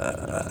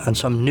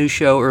some news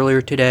show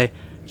earlier today,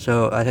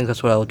 so I think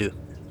that's what I will do.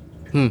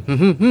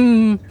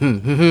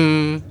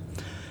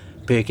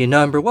 Picking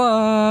number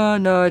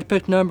 1, I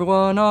picked number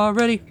 1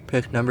 already.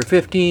 Pick number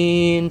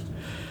 15.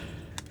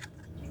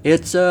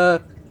 It's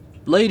a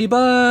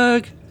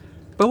ladybug,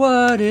 but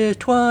what is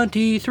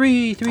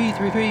 23, 3,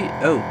 3, 3?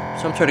 Oh,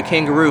 some sort of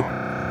kangaroo.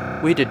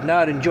 We did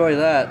not enjoy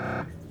that.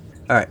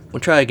 Alright, we'll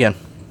try again.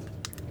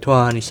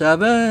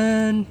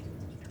 27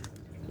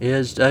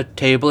 is a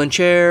table and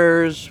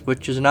chairs,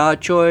 which is an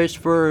odd choice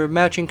for a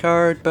matching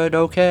card, but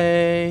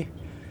okay.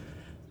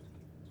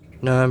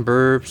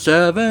 Number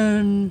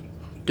 7.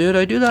 Did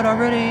I do that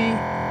already?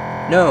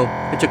 No,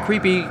 it's a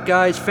creepy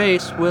guy's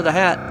face with a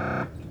hat.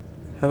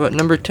 How about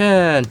number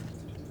 10?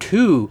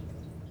 2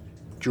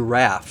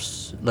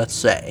 giraffes, let's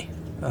say.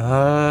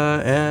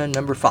 And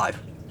number 5.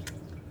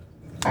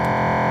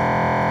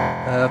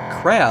 A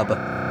crab.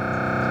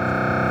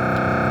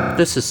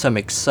 This is some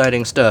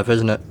exciting stuff,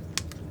 isn't it?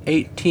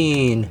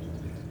 18.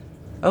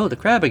 Oh, the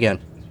crab again.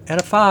 And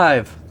a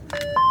 5.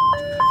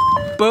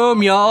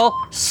 Boom, y'all.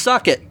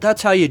 Suck it.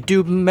 That's how you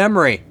do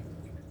memory.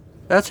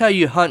 That's how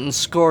you hunt and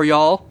score,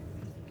 y'all.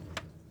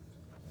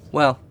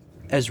 Well,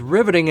 as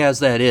riveting as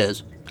that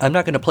is, I'm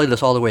not going to play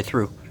this all the way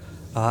through,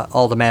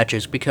 all the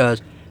matches,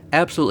 because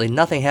absolutely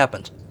nothing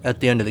happens at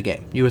the end of the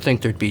game. You would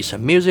think there'd be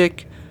some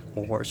music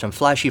or some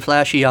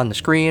flashy on the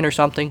screen or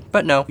something,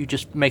 but no, you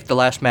just make the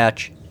last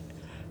match,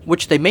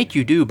 which they make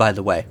you do, by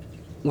the way.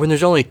 When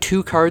there's only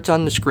 2 cards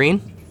on the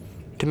screen,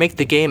 to make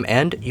the game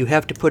end, you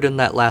have to put in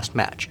that last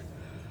match.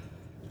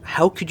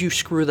 How could you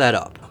screw that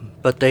up?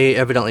 But they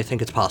evidently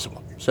think it's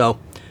possible. So,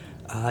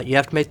 you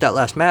have to make that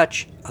last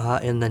match,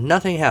 and then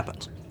nothing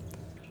happens.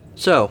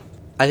 So,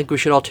 I think we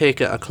should all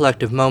take a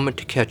collective moment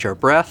to catch our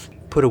breath,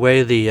 put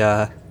away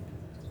the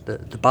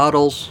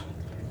bottles.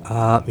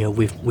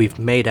 We've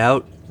made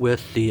out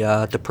with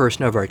the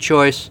person of our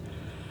choice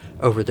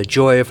over the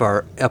joy of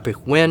our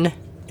epic win.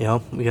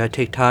 We gotta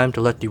take time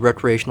to let the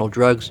recreational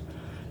drugs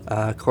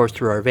course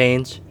through our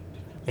veins,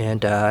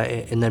 and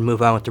then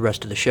move on with the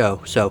rest of the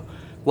show. So,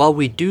 while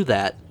we do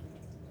that,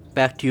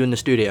 back to you in the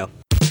studio.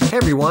 Hey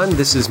everyone,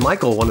 this is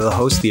Michael, one of the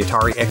hosts of the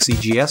Atari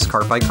XEGS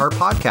Cart by Cart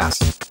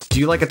podcast. Do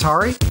you like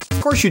Atari?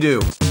 Of course you do.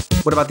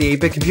 What about the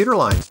 8-bit computer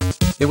line?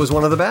 It was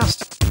one of the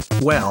best.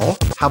 Well,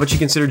 how about you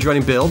consider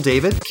joining Bill,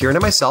 David, Kieran,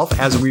 and myself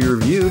as we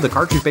review the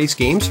cartridge-based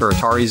games for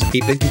Atari's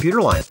 8-bit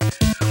computer line.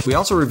 We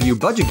also review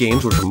budget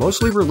games which are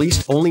mostly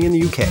released only in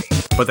the UK.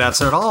 But that's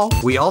not all.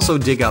 We also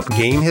dig up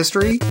game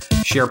history,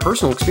 share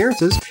personal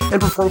experiences, and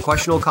perform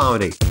questionable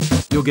comedy.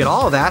 You'll get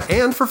all of that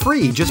and for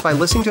free just by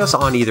listening to us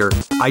on either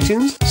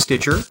iTunes,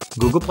 Stitcher,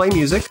 Google Play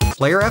Music,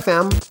 Player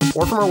FM,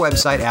 or from our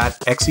website at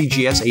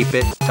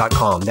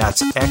xegs8bit.com.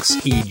 That's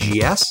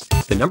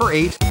xegs, the number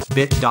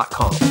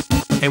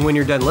 8bit.com. And when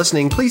you're done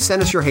listening, please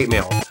send us your hate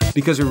mail,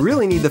 because we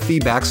really need the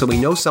feedback so we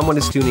know someone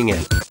is tuning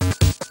in.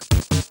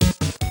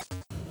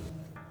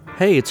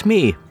 Hey, it's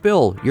me,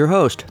 Bill, your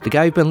host, the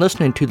guy you've been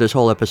listening to this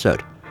whole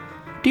episode.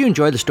 Do you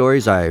enjoy the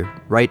stories I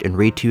write and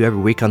read to you every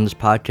week on this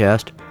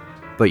podcast,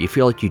 but you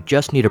feel like you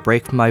just need a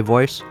break from my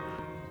voice?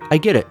 I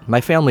get it, my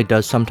family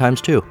does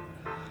sometimes too.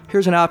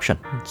 Here's an option.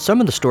 Some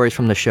of the stories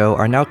from the show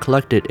are now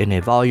collected in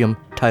a volume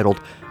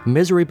titled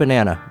Misery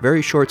Banana,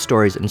 very short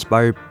stories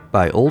inspired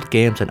by old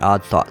games and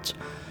odd thoughts.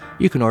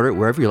 You can order it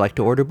wherever you like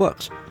to order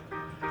books.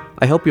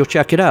 I hope you'll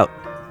check it out.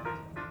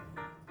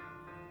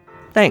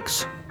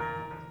 Thanks.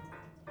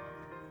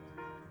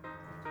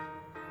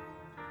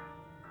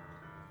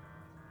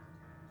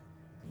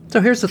 So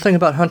here's the thing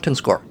about Hunt and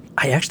Score.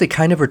 I actually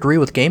kind of agree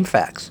with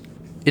GameFAQs.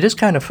 It is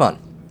kind of fun,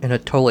 in a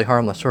totally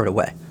harmless sort of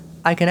way.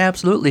 I can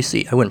absolutely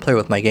see, I wouldn't play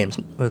with my games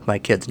with my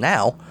kids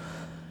now,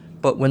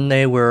 but when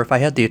they were, if I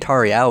had the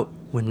Atari out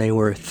when they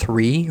were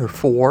 3 or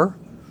 4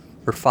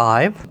 or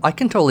 5, I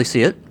can totally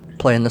see it,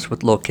 playing this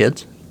with little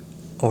kids,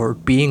 or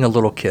being a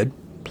little kid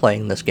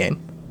playing this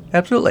game.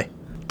 Absolutely.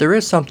 There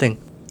is something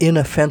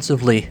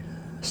inoffensively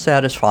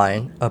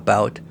satisfying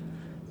about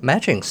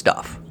matching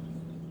stuff.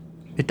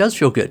 It does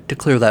feel good to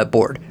clear that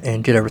board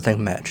and get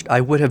everything matched. I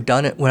would have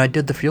done it when I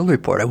did the field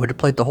report. I would have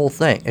played the whole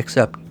thing,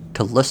 except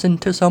to listen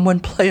to someone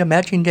play a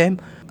matching game,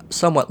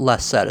 somewhat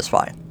less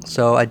satisfying.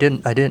 So I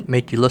didn't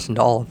make you listen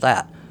to all of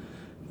that.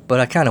 But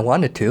I kind of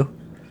wanted to.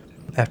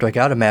 After I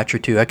got a match or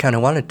two, I kind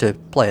of wanted to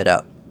play it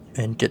out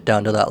and get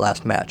down to that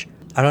last match.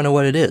 I don't know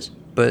what it is,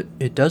 but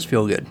it does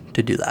feel good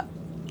to do that.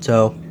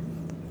 So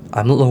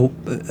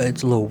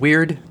it's a little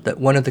weird that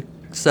one of the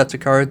sets of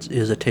cards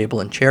is a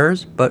table and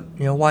chairs, but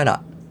why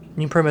not?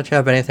 You can pretty much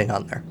have anything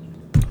on there.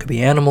 Could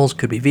be animals,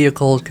 could be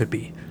vehicles, could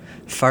be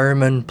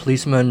fireman,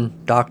 policeman,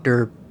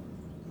 doctor,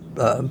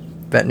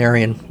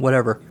 veterinarian,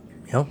 whatever.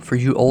 For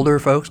you older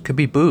folks, could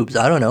be boobs.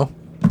 I don't know.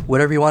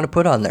 Whatever you want to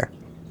put on there.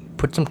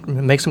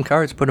 Make some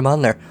cards, put them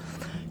on there.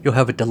 You'll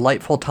have a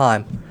delightful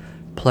time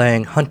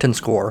playing Hunt and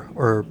Score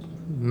or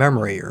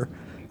Memory, or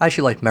I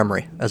actually like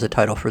Memory as a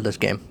title for this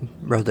game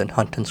rather than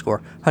Hunt and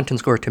Score. Hunt and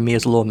Score to me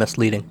is a little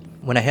misleading.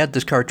 When I had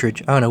this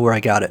cartridge, I don't know where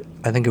I got it.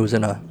 I think it was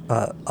in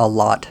a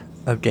lot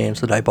of games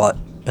that I bought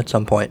at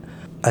some point.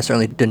 I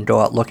certainly didn't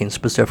go out looking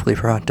specifically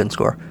for Hunt and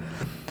Score.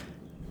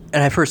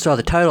 And I first saw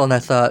the title and I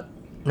thought,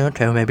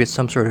 okay, well, maybe it's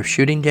some sort of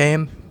shooting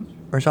game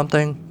or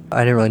something.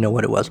 I didn't really know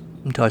what it was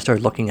until I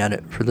started looking at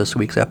it for this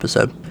week's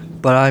episode.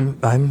 But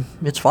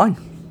it's fine.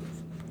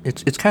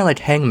 It's kind of like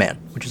Hangman,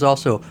 which is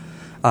also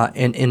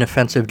an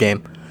inoffensive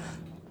game,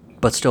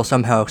 but still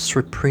somehow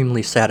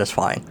supremely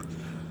satisfying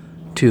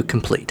to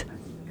complete.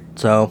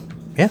 So,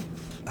 yeah,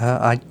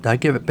 I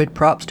give it big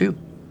props, too.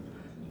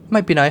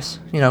 Might be nice,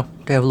 to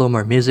have a little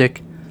more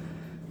music,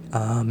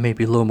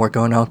 maybe a little more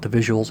going on with the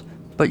visuals,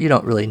 but you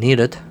don't really need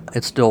it.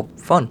 It's still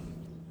fun,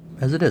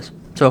 as it is.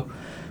 So,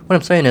 what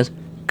I'm saying is,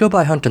 go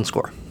buy Hunt and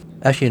Score.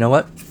 Actually, you know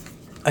what?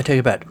 I take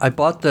it back. I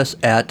bought this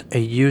at a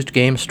used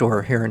game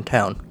store here in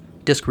town,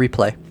 Disc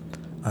Replay.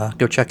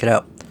 Go check it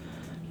out.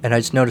 And I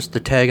just noticed the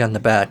tag on the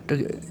back.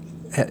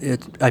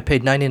 I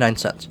paid 99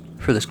 cents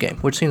for this game,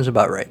 which seems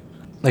about right.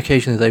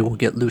 Occasionally they will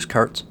get loose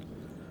carts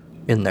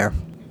in there,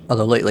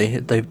 although lately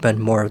they've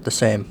been more of the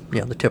same,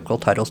 the typical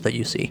titles that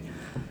you see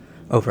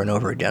over and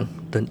over again,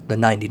 the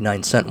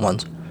 99-cent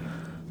ones.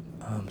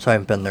 So I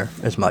haven't been there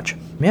as much.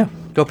 Yeah,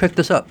 go pick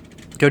this up.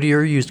 Go to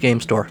your used game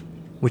store,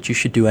 which you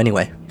should do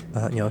anyway.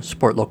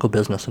 Support local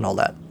business and all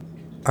that.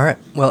 All right,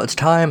 well, it's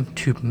time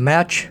to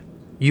match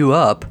you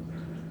up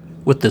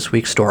with this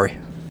week's story.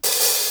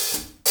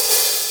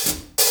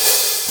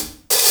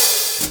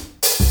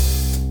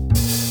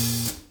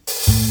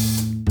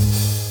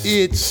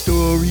 It's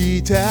story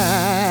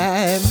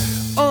time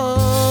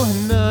on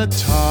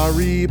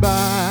Atari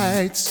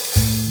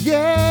Bytes.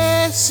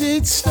 Yes,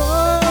 it's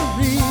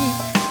story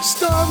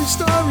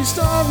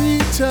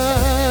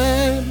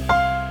time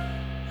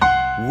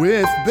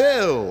with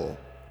Bill.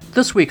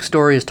 This week's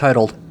story is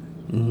titled,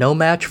 No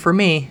Match for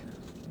Me.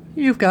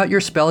 You've got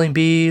your spelling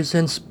bees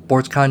and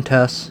sports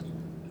contests,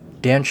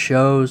 dance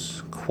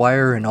shows,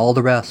 choir, and all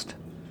the rest.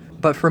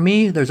 But for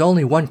me, there's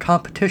only one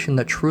competition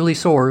that truly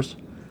soars.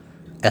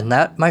 And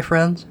that, my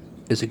friends,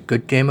 is a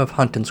good game of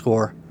hunt and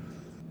score.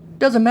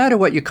 Doesn't matter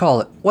what you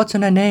call it, what's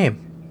in a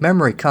name,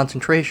 memory,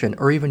 concentration,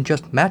 or even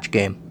just match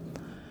game.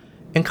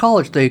 In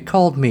college they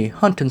called me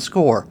Hunt and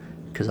Score,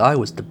 because I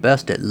was the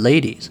best at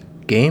ladies,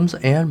 games,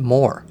 and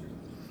more.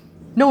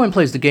 No one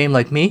plays the game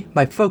like me,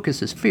 my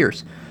focus is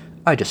fierce.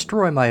 I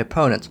destroy my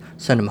opponents,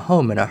 send them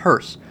home in a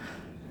hearse.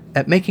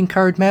 At making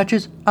card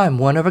matches, I'm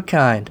one of a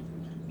kind.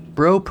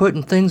 Bro,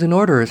 putting things in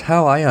order is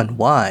how I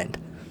unwind.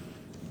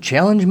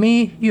 Challenge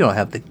me? You don't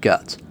have the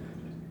guts.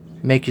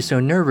 Make you so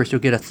nervous you'll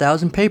get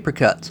 1,000 paper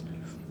cuts.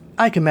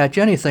 I can match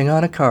anything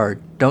on a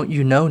card. Don't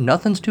you know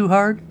nothing's too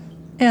hard?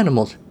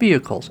 Animals,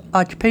 vehicles,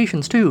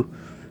 occupations too.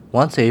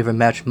 Once I even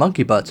matched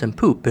monkey butts and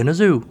poop in a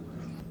zoo.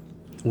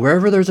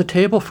 Wherever there's a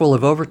table full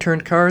of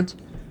overturned cards,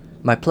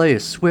 my play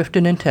is swift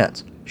and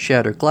intense,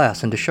 shatter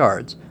glass into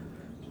shards.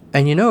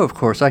 And you know, of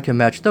course, I can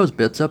match those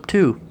bits up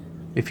too.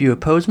 If you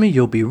oppose me,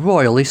 you'll be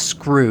royally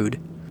screwed.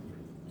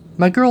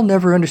 My girl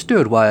never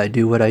understood why I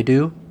do what I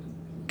do.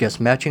 Guess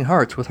matching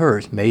hearts with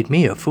hers made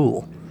me a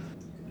fool.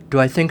 Do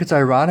I think it's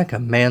ironic a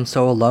man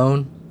so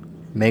alone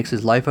makes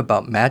his life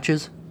about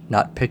matches,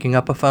 not picking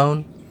up a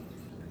phone?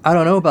 I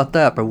don't know about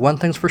that, but one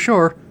thing's for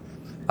sure.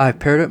 I've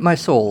paired up my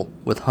soul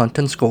with Hunt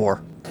and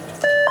Score.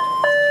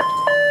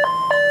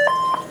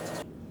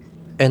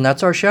 And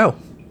that's our show.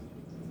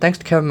 Thanks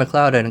to Kevin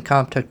MacLeod at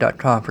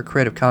Incompetech.com for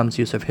Creative Commons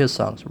use of his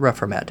songs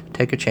Reformat,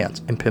 Take a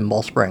Chance, and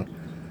Pinball Spring.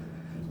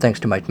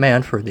 Thanks to Mike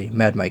Mann for the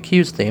Mad Mike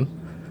Hughes theme.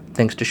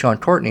 Thanks to Sean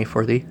Courtney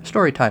for the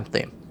Storytime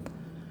theme.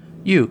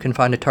 You can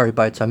find Atari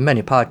Bytes on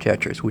many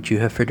podcatchers, which you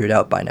have figured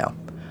out by now.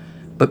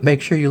 But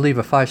make sure you leave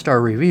a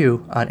 5-star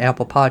review on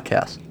Apple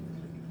Podcasts.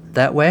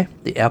 That way,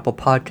 the Apple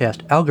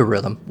Podcast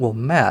algorithm will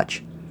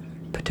match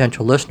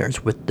potential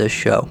listeners with this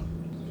show.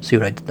 See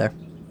what I did there?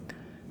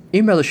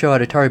 Email the show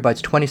at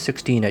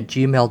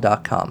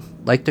AtariBytes2016@gmail.com.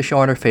 Like the show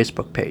on our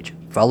Facebook page.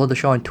 Follow the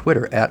show on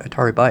Twitter at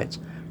Atari Bytes.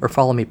 Or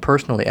follow me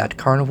personally at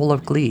Carnival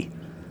of Glee.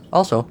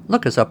 Also,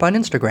 look us up on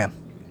Instagram.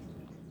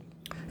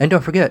 And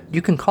don't forget,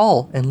 you can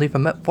call and leave a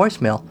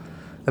voicemail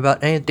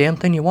about any damn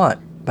thing you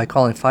want by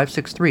calling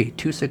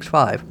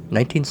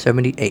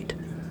 563-265-1978.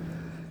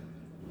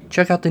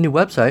 Check out the new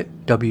website,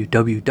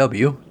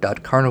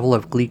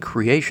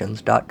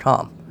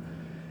 www.carnivalofgleecreations.com,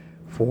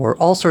 for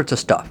all sorts of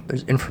stuff.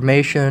 There's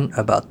information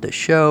about this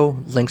show,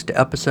 links to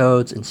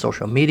episodes and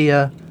social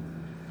media.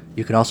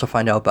 You can also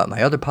find out about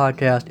my other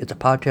podcast, It's a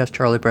Podcast,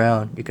 Charlie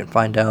Brown. You can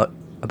find out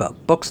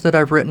about books that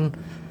I've written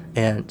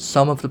and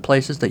some of the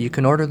places that you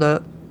can order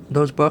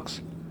those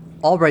books.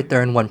 All right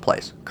there in one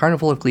place,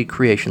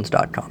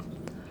 carnivalofgleecreations.com.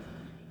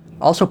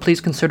 Also, please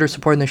consider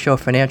supporting the show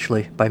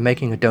financially by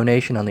making a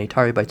donation on the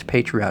Atari Bytes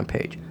Patreon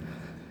page.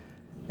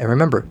 And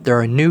remember, there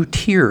are new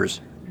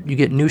tiers. You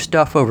get new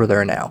stuff over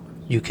there now.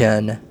 You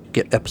can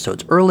get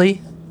episodes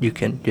early. You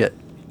can get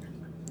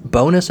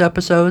bonus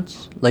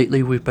episodes.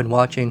 Lately, we've been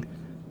watching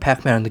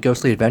Pac-Man and the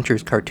Ghostly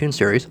Adventures cartoon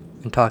series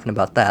and talking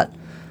about that.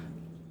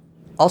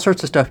 All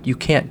sorts of stuff you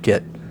can't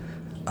get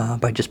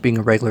by just being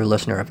a regular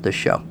listener of this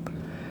show.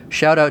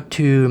 Shout out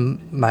to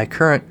my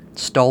current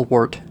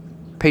stalwart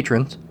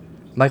patrons,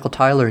 Michael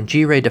Tyler and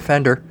G-Ray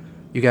Defender.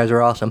 You guys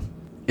are awesome.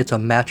 It's a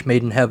match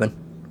made in heaven.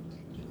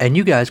 And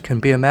you guys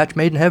can be a match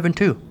made in heaven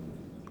too.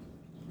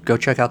 Go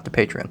check out the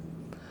Patreon.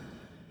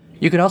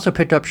 You can also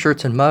pick up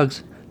shirts and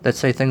mugs that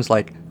say things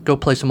like, go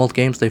play some old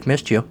games they've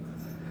missed you,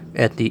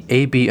 at the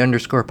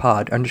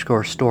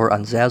AB_pod_store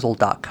on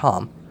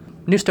Zazzle.com.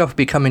 New stuff will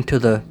be coming to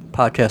the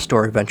podcast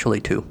store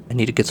eventually too. I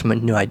need to get some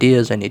new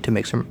ideas. I need to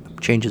make some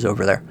changes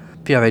over there.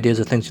 If you have ideas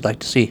of things you'd like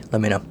to see, let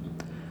me know.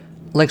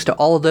 Links to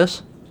all of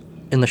this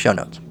in the show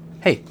notes.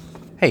 Hey,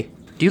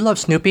 do you love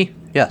Snoopy?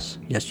 Yes,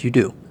 you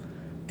do.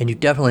 And you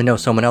definitely know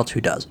someone else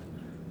who does.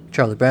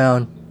 Charlie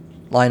Brown,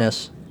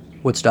 Linus,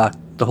 Woodstock,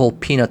 the whole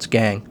Peanuts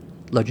gang,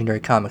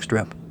 legendary comic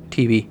strip,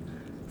 TV,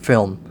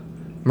 film,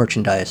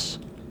 merchandise,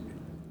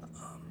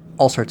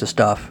 all sorts of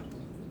stuff,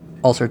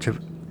 all sorts of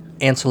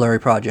ancillary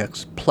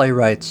projects,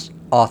 playwrights,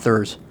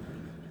 authors,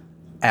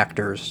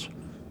 actors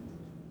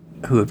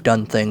who have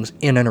done things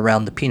in and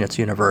around the Peanuts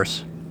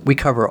universe. We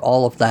cover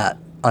all of that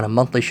on a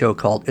monthly show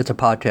called It's a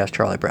Podcast,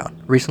 Charlie Brown.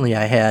 Recently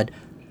I had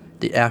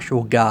the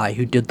actual guy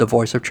who did the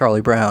voice of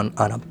Charlie Brown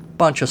on a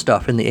bunch of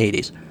stuff in the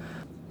 80s.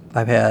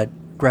 I've had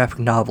graphic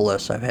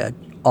novelists, I've had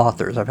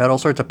authors, I've had all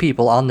sorts of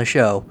people on the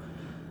show,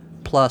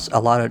 plus a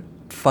lot of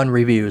fun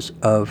reviews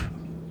of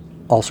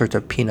all sorts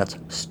of Peanuts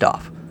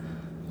stuff.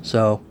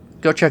 So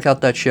go check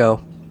out that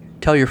show.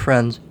 Tell your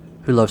friends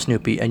who love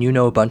Snoopy, and you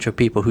know a bunch of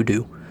people who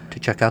do, to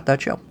check out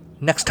that show.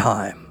 Next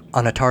time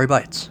on Atari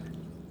Bytes,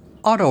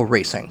 auto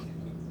racing.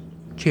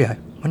 Gee, I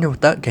wonder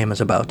what that game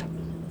is about.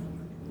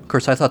 Of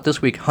course, I thought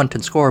this week Hunt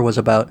and Score was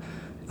about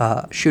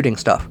shooting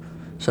stuff.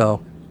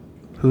 So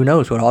who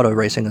knows what auto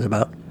racing is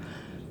about.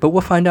 But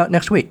we'll find out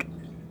next week.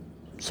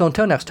 So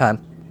until next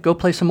time, go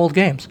play some old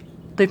games.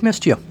 They've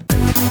missed you.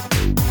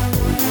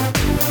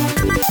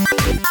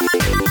 Thank you.